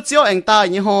hiếu chúa chiếu anh tài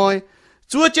như hồi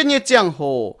chúa chân như chiang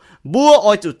hồ bùa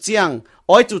oi chủ chiang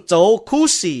oi chủ châu khu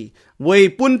sĩ vì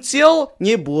bún chiếu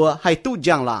như bùa hay tu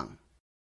giang làng